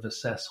we sort of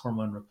assess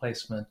hormone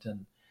replacement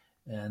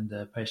and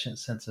patient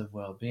sense of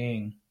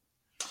well-being.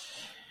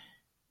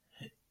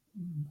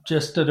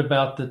 Just at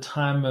about the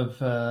time of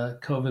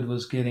COVID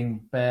was getting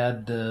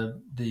bad,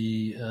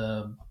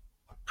 the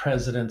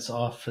president's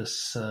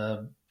office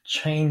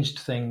changed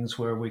things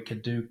where we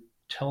could do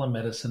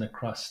telemedicine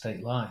across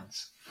state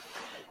lines.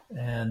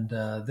 And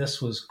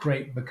this was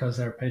great because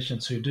our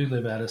patients who do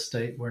live out of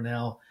state were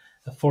now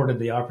afforded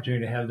the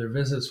opportunity to have their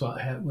visits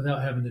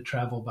without having to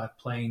travel by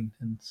plane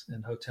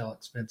and hotel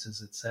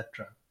expenses,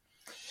 etc.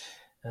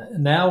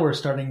 Now we're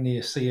starting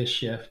to see a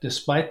shift,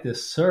 despite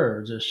this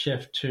surge, a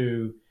shift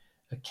to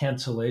a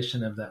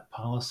cancellation of that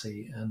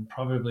policy. And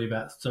probably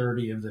about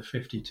 30 of the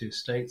 52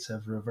 states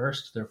have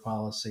reversed their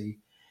policy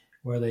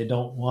where they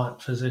don't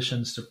want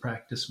physicians to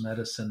practice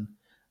medicine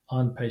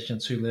on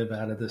patients who live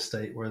out of the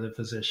state where the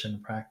physician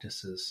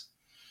practices.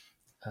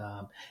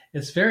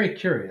 It's very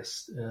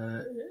curious.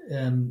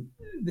 And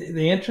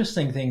the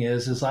interesting thing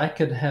is I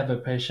could have a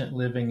patient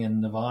living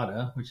in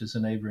Nevada, which is a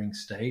neighboring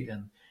state,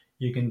 and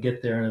you can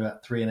get there in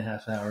about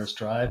 3.5 hours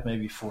drive,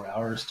 maybe 4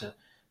 hours to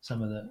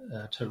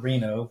to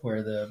Reno,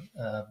 where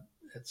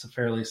it's a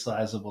fairly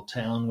sizable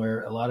town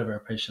where a lot of our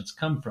patients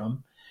come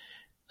from.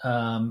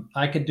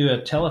 I could do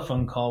a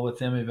telephone call with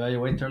them,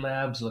 evaluate their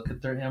labs, look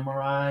at their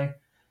MRI.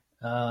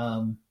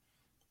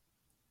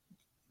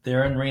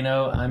 They're in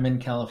Reno, I'm in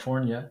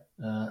California.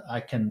 I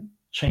can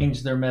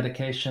change their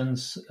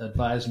medications,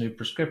 advise new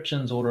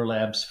prescriptions, order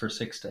labs for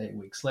 6 to 8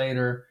 weeks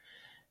later,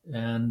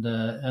 and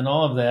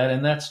all of that,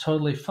 and that's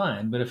totally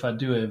fine. But if I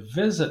do a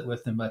visit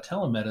with them by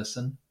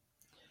telemedicine,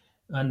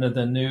 under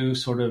the new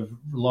sort of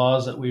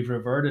laws that we've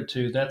reverted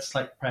to, that's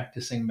like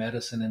practicing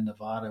medicine in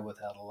Nevada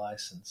without a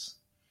license,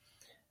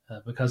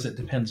 because it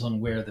depends on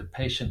where the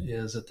patient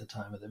is at the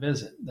time of the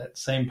visit. That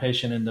same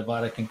patient in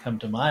Nevada can come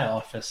to my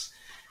office,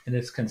 and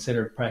it's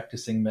considered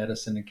practicing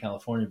medicine in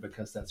California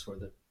because that's where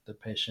the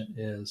patient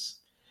is.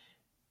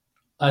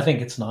 I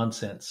think it's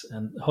nonsense,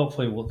 and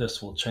hopefully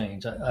this will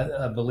change.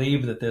 I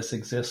believe that this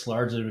exists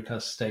largely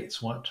because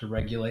states want to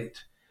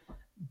regulate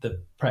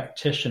the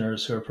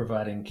practitioners who are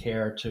providing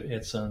care to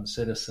its own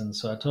citizens.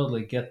 So I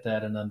totally get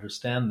that and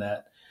understand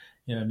that.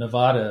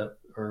 Nevada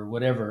or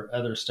whatever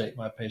other state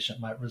my patient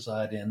might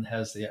reside in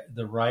has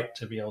the right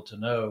to be able to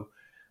know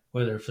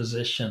whether a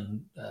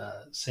physician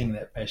seeing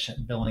that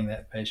patient, billing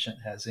that patient,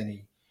 has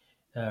any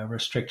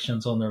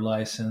restrictions on their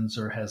license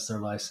or has their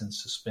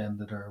license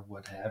suspended or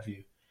what have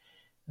you.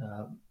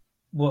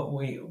 What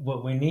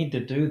we need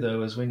to do,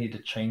 though, is we need to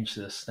change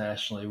this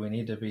nationally. We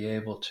need to be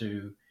able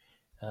to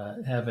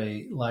have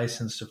a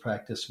license to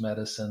practice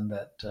medicine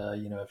that,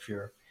 if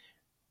you're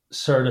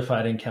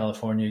certified in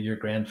California, you're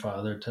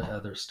grandfathered to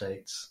other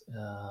states.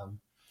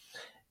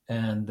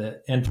 And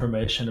the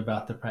information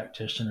about the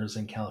practitioners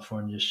in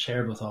California is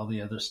shared with all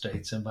the other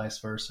states and vice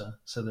versa,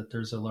 so that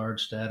there's a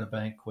large data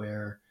bank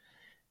where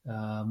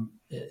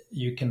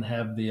you can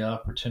have the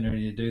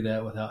opportunity to do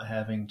that without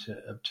having to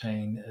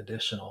obtain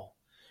additional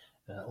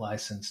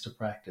license to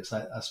practice.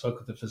 I spoke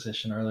with a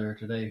physician earlier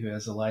today who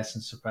has a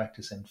license to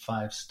practice in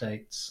 5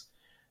 states,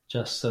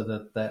 just so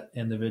that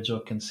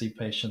individual can see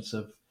patients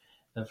of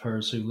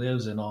hers who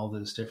lives in all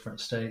those different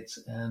states.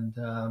 And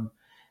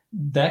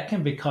that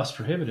can be cost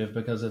prohibitive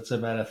because it's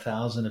about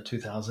 $1,000 to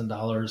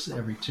 $2,000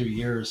 every 2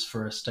 years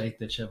for a state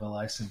that you have a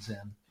license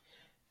in.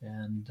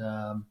 And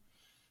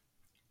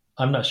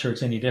I'm not sure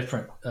it's any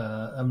different.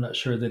 I'm not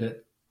sure that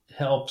it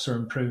helps or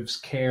improves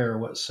care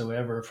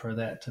whatsoever for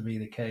that to be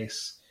the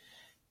case.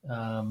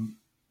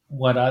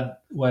 What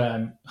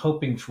I'm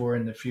hoping for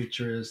in the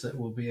future is that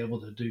we'll be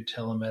able to do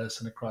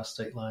telemedicine across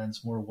state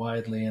lines more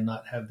widely and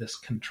not have this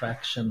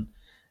contraction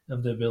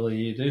of the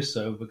ability to do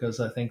so, because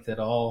I think that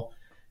all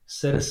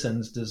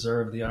citizens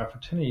deserve the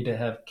opportunity to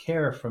have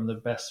care from the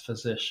best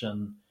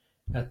physician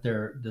at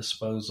their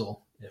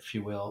disposal, if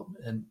you will.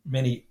 And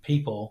many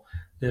people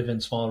live in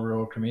small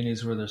rural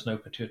communities where there's no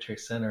pituitary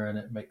center, and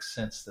it makes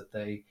sense that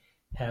they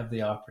have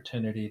the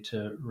opportunity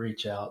to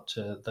reach out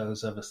to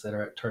those of us that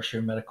are at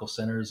tertiary medical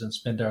centers and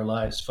spend our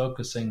lives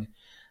focusing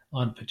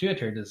on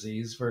pituitary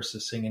disease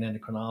versus seeing an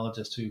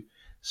endocrinologist who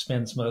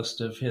spends most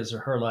of his or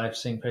her life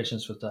seeing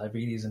patients with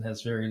diabetes and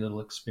has very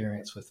little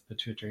experience with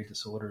pituitary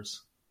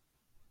disorders.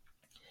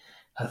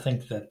 I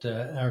think that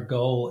our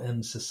goal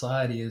in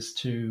society is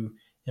to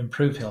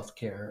improve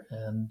healthcare,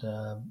 and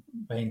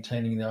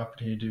maintaining the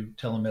opportunity to do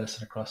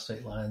telemedicine across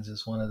state lines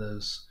is one of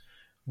those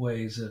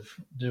ways of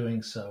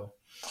doing so.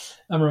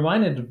 I'm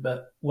reminded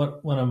about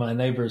what one of my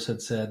neighbors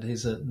had said.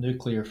 He's a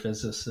nuclear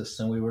physicist,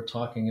 and we were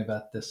talking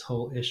about this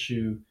whole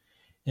issue,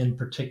 in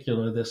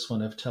particular this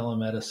one of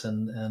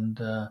telemedicine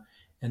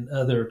and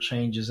other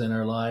changes in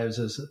our lives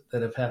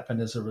that have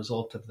happened as a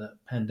result of the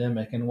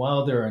pandemic. And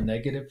while there are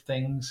negative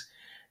things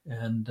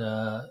and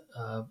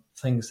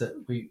things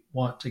that we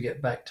want to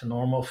get back to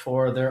normal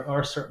for, there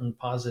are certain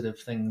positive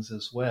things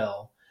as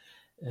well.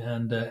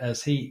 And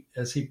as he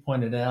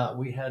pointed out,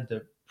 we had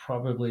to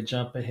probably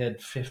jump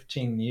ahead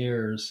 15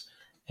 years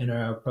in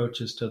our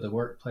approaches to the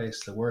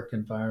workplace, the work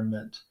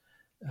environment,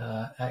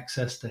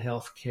 access to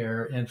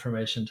healthcare,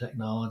 information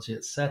technology,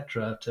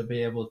 etc., to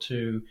be able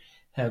to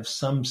have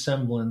some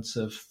semblance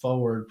of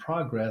forward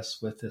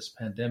progress with this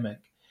pandemic.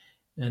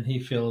 And he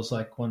feels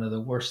like one of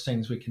the worst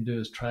things we can do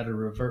is try to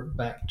revert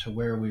back to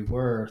where we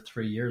were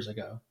 3 years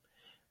ago,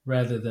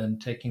 rather than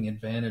taking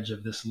advantage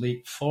of this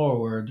leap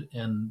forward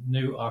and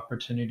new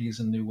opportunities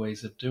and new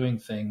ways of doing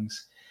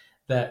things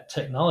that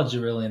technology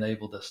really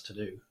enabled us to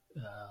do.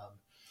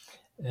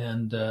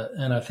 And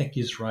I think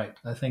he's right.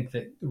 I think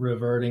that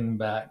reverting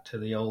back to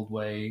the old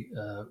way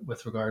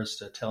with regards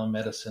to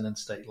telemedicine and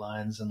state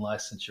lines and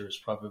licensure is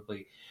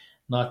probably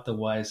not the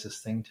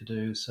wisest thing to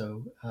do.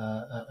 So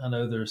I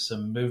know there's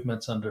some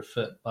movements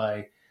underfoot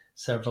by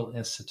several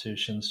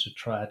institutions to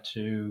try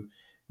to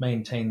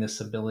maintain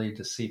this ability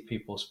to see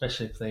people,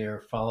 especially if they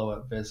are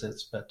follow-up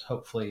visits. But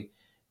hopefully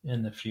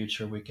in the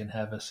future, we can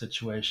have a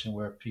situation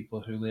where people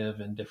who live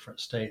in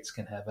different states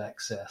can have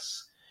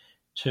access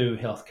to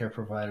healthcare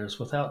providers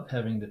without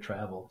having to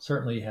travel.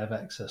 Certainly you have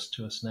access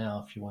to us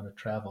now if you want to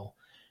travel,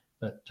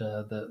 but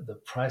the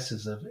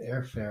prices of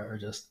airfare are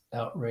just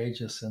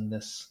outrageous in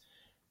this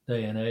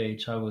day and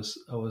age. I was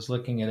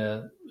looking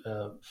at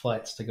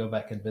flights to go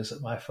back and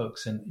visit my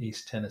folks in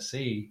East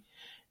Tennessee,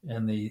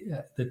 and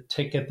the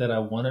ticket that I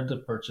wanted to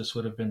purchase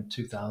would have been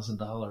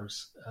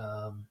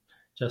 $2,000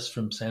 just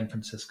from San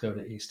Francisco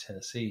to East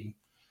Tennessee.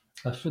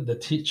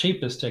 The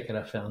cheapest ticket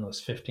I found was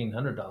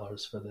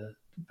 $1,500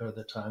 for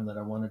the time that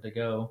I wanted to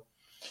go.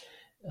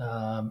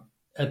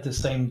 At the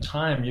same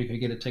time, you could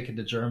get a ticket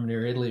to Germany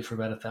or Italy for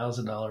about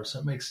 $1,000. So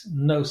it makes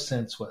no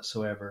sense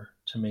whatsoever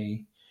to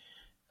me.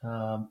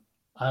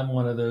 I'm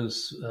one of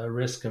those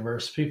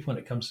risk-averse people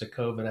when it comes to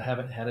COVID. I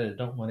haven't had it. I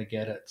don't want to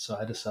get it. So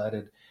I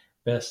decided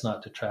best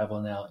not to travel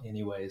now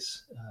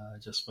anyways,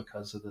 just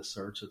because of the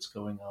surge that's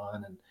going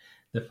on and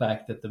the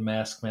fact that the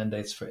mask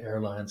mandates for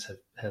airlines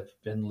have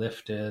been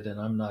lifted. And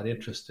I'm not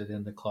interested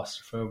in the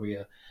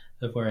claustrophobia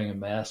of wearing a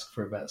mask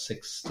for about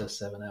 6 to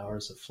 7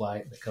 hours of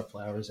flight and a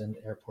couple hours in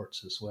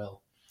airports as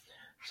well.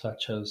 So I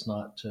chose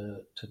not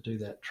to do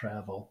that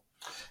travel.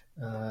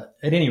 At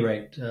any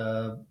rate,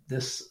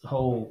 this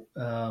whole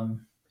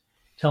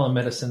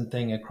telemedicine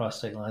thing across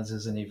state lines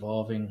is an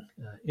evolving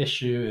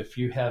issue. If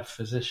you have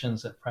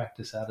physicians that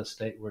practice out of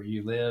state where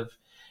you live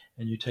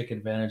and you take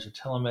advantage of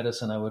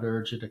telemedicine, I would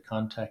urge you to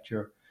contact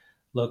your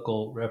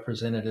local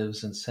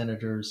representatives and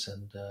senators,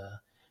 and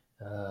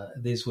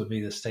these would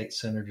be the state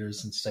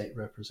senators and state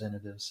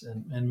representatives,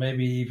 and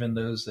maybe even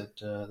those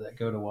that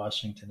go to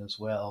Washington as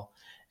well,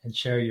 and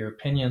share your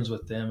opinions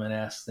with them and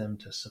ask them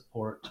to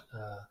support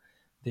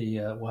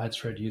the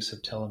widespread use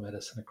of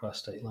telemedicine across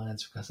state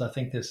lines, because I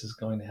think this is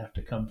going to have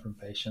to come from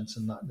patients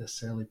and not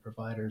necessarily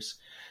providers.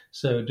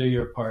 So do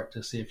your part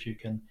to see if you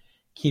can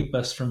keep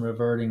us from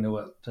reverting to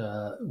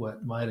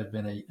what might have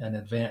been an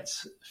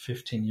advance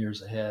 15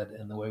 years ahead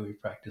in the way we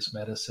practice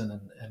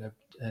medicine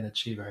and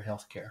achieve our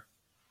health care.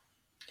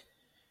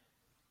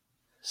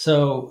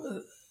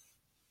 So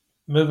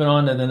moving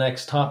on to the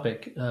next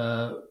topic,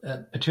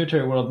 at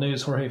Pituitary World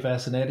News, Jorge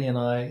Fascinetti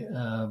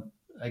and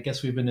I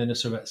guess we've been in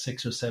this for about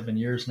 6 or 7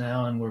 years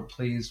now, and we're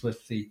pleased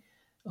with the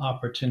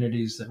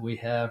opportunities that we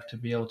have to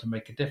be able to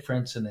make a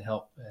difference and to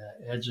help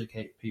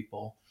educate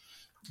people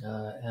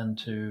and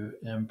to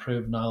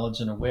improve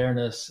knowledge and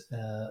awareness,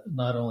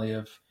 not only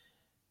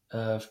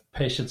of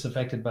patients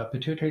affected by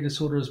pituitary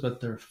disorders, but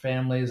their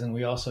families. And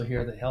we also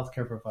hear that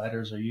healthcare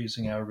providers are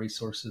using our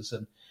resources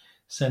and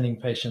sending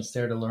patients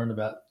there to learn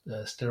about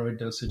steroid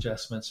dose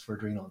adjustments for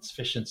adrenal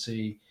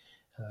insufficiency,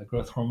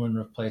 growth hormone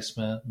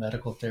replacement,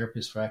 medical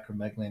therapies for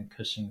acromegaly and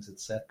Cushing's,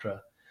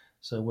 etc.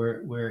 So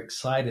we're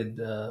excited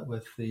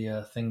with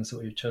the things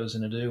that we've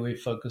chosen to do.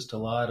 We've focused a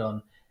lot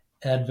on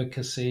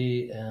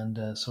advocacy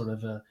and sort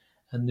of a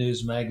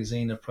news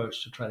magazine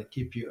approach to try to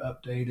keep you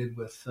updated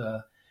with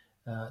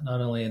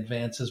not only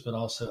advances but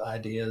also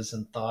ideas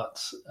and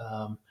thoughts.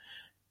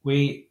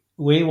 We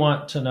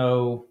want to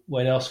know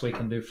what else we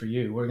can do for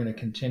you. We're going to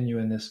continue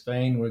in this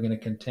vein. We're going to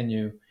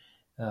continue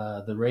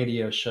the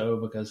radio show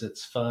because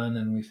it's fun,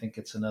 and we think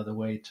it's another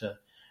way to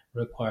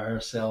require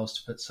ourselves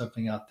to put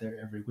something out there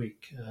every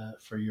week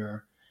for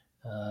your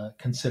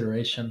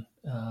consideration.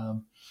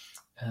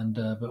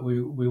 But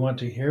we want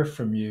to hear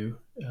from you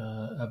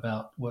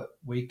about what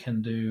we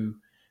can do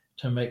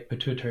to make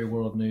Pituitary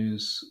World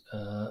News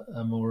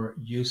a more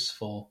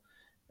useful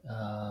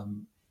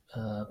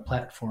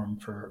platform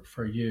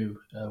for you,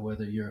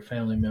 whether you're a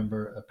family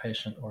member, a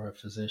patient, or a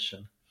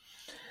physician.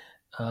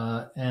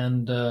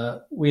 And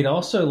we'd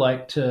also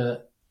like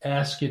to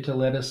ask you to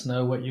let us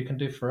know what you can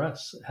do for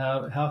us.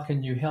 How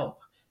can you help?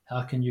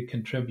 How can you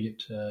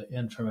contribute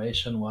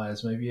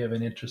information-wise? Maybe you have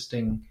an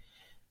interesting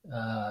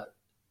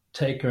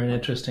take or an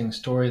interesting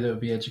story that would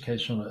be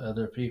educational to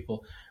other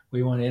people.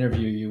 We want to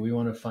interview you. We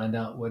want to find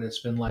out what it's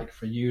been like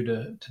for you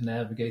to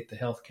navigate the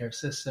healthcare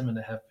system and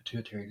to have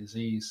pituitary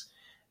disease,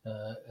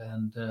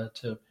 and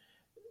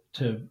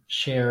to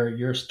share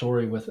your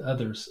story with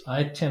others.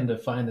 I tend to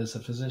find as a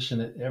physician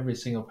that every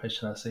single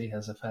patient I see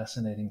has a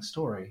fascinating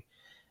story,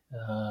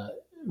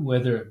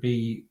 whether it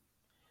be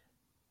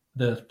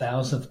the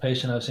 1,000th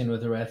patient I've seen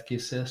with a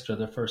Rathke cyst or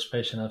the first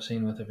patient I've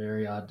seen with a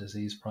very odd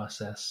disease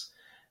process.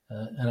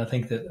 And I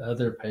think that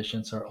other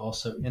patients are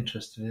also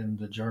interested in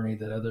the journey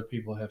that other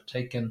people have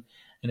taken,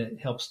 and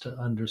it helps to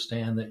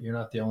understand that you're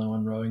not the only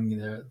one rowing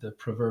the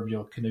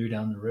proverbial canoe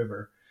down the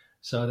river.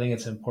 So I think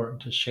it's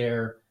important to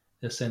share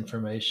this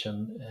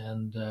information,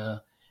 and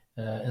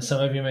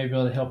some of you may be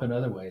able to help in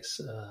other ways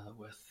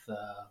with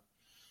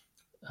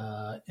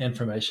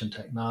information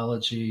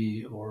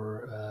technology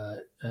or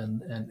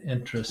an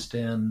interest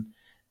in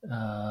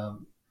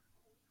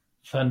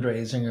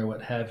fundraising or what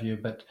have you.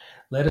 But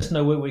let us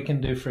know what we can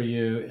do for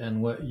you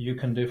and what you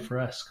can do for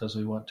us, because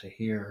we want to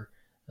hear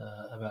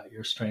about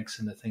your strengths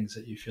and the things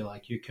that you feel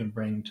like you can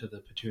bring to the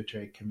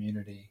pituitary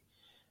community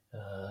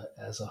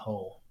as a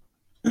whole.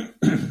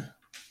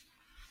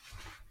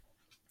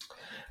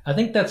 I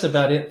think that's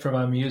about it for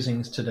my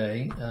musings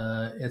today.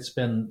 It's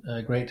been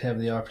great to have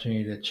the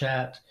opportunity to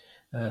chat.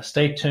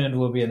 Stay tuned.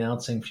 We'll be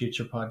announcing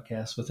future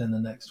podcasts within the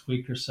next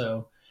week or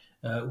so.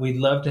 We'd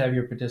love to have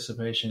your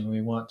participation.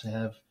 We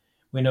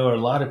know a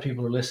lot of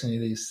people are listening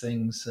to these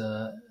things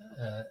at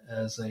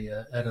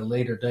a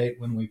later date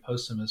when we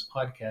post them as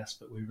podcasts,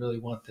 but we really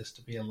want this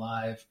to be a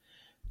live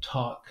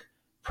talk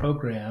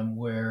program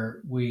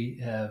where we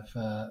have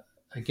a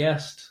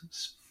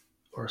guest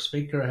or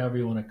speaker, however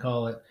you want to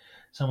call it,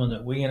 someone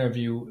that we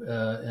interview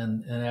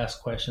and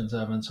ask questions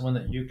of, and someone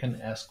that you can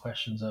ask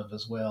questions of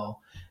as well,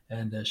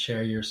 and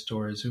share your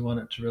stories. We want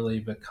it to really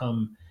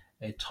become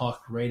a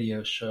talk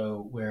radio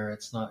show where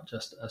it's not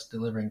just us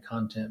delivering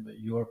content, but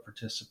you're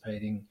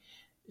participating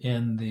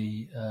in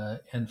the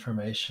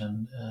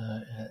information.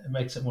 It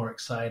makes it more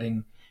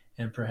exciting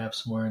and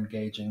perhaps more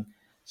engaging.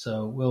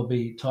 So we'll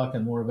be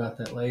talking more about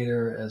that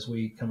later as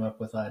we come up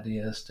with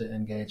ideas to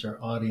engage our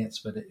audience.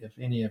 But if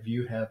any of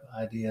you have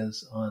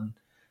ideas on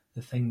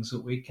the things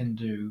that we can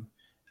do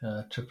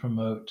to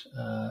promote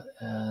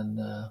and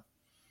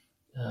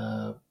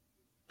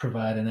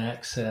provide an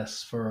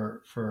access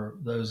for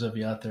those of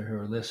you out there who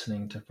are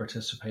listening to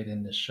participate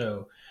in this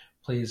show,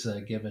 please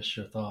give us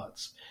your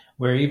thoughts.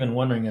 We're even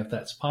wondering if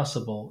that's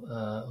possible.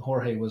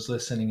 Jorge was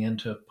listening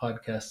into a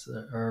podcast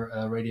or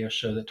a radio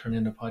show that turned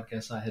into a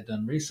podcast I had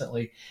done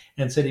recently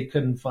and said he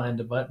couldn't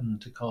find a button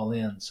to call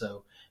in.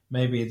 So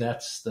maybe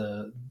that's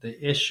the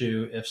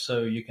issue. If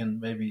so, you can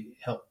maybe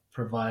help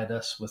provide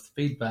us with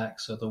feedback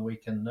so that we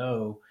can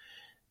know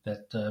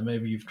that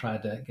maybe you've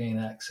tried to gain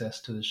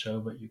access to the show,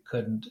 but you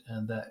couldn't,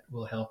 and that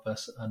will help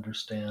us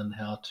understand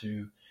how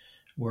to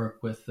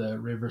work with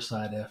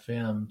Riverside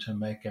FM to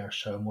make our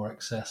show more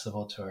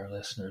accessible to our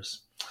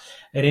listeners.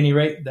 At any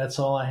rate, that's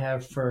all I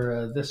have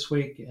for this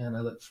week, and I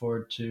look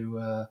forward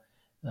to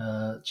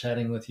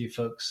chatting with you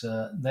folks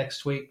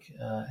next week.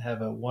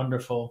 Have a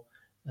wonderful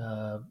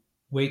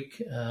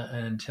week,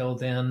 and until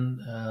then,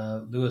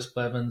 Louis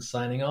Blevins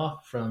signing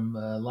off from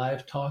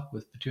Live Talk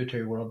with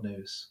Pituitary World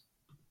News.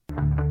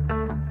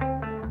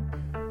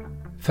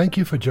 Thank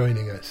you for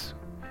joining us.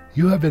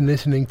 You have been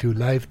listening to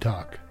Live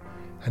Talk,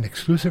 an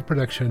exclusive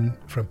production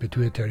from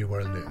Pituitary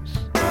World News.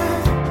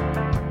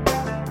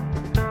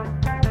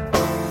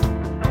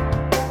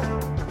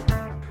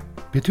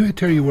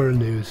 Pituitary World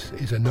News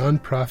is a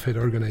non-profit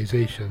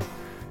organization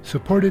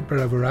supported by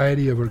a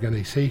variety of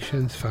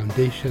organizations,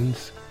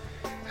 foundations,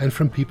 and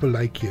from people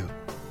like you.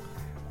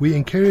 We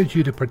encourage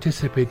you to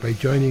participate by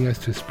joining us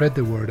to spread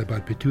the word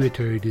about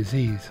pituitary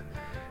disease.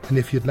 And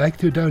if you'd like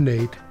to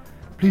donate,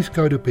 please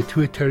go to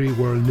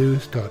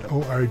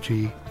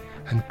pituitaryworldnews.org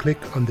and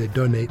click on the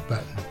donate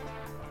button.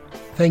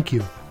 Thank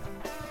you,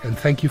 and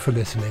thank you for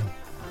listening.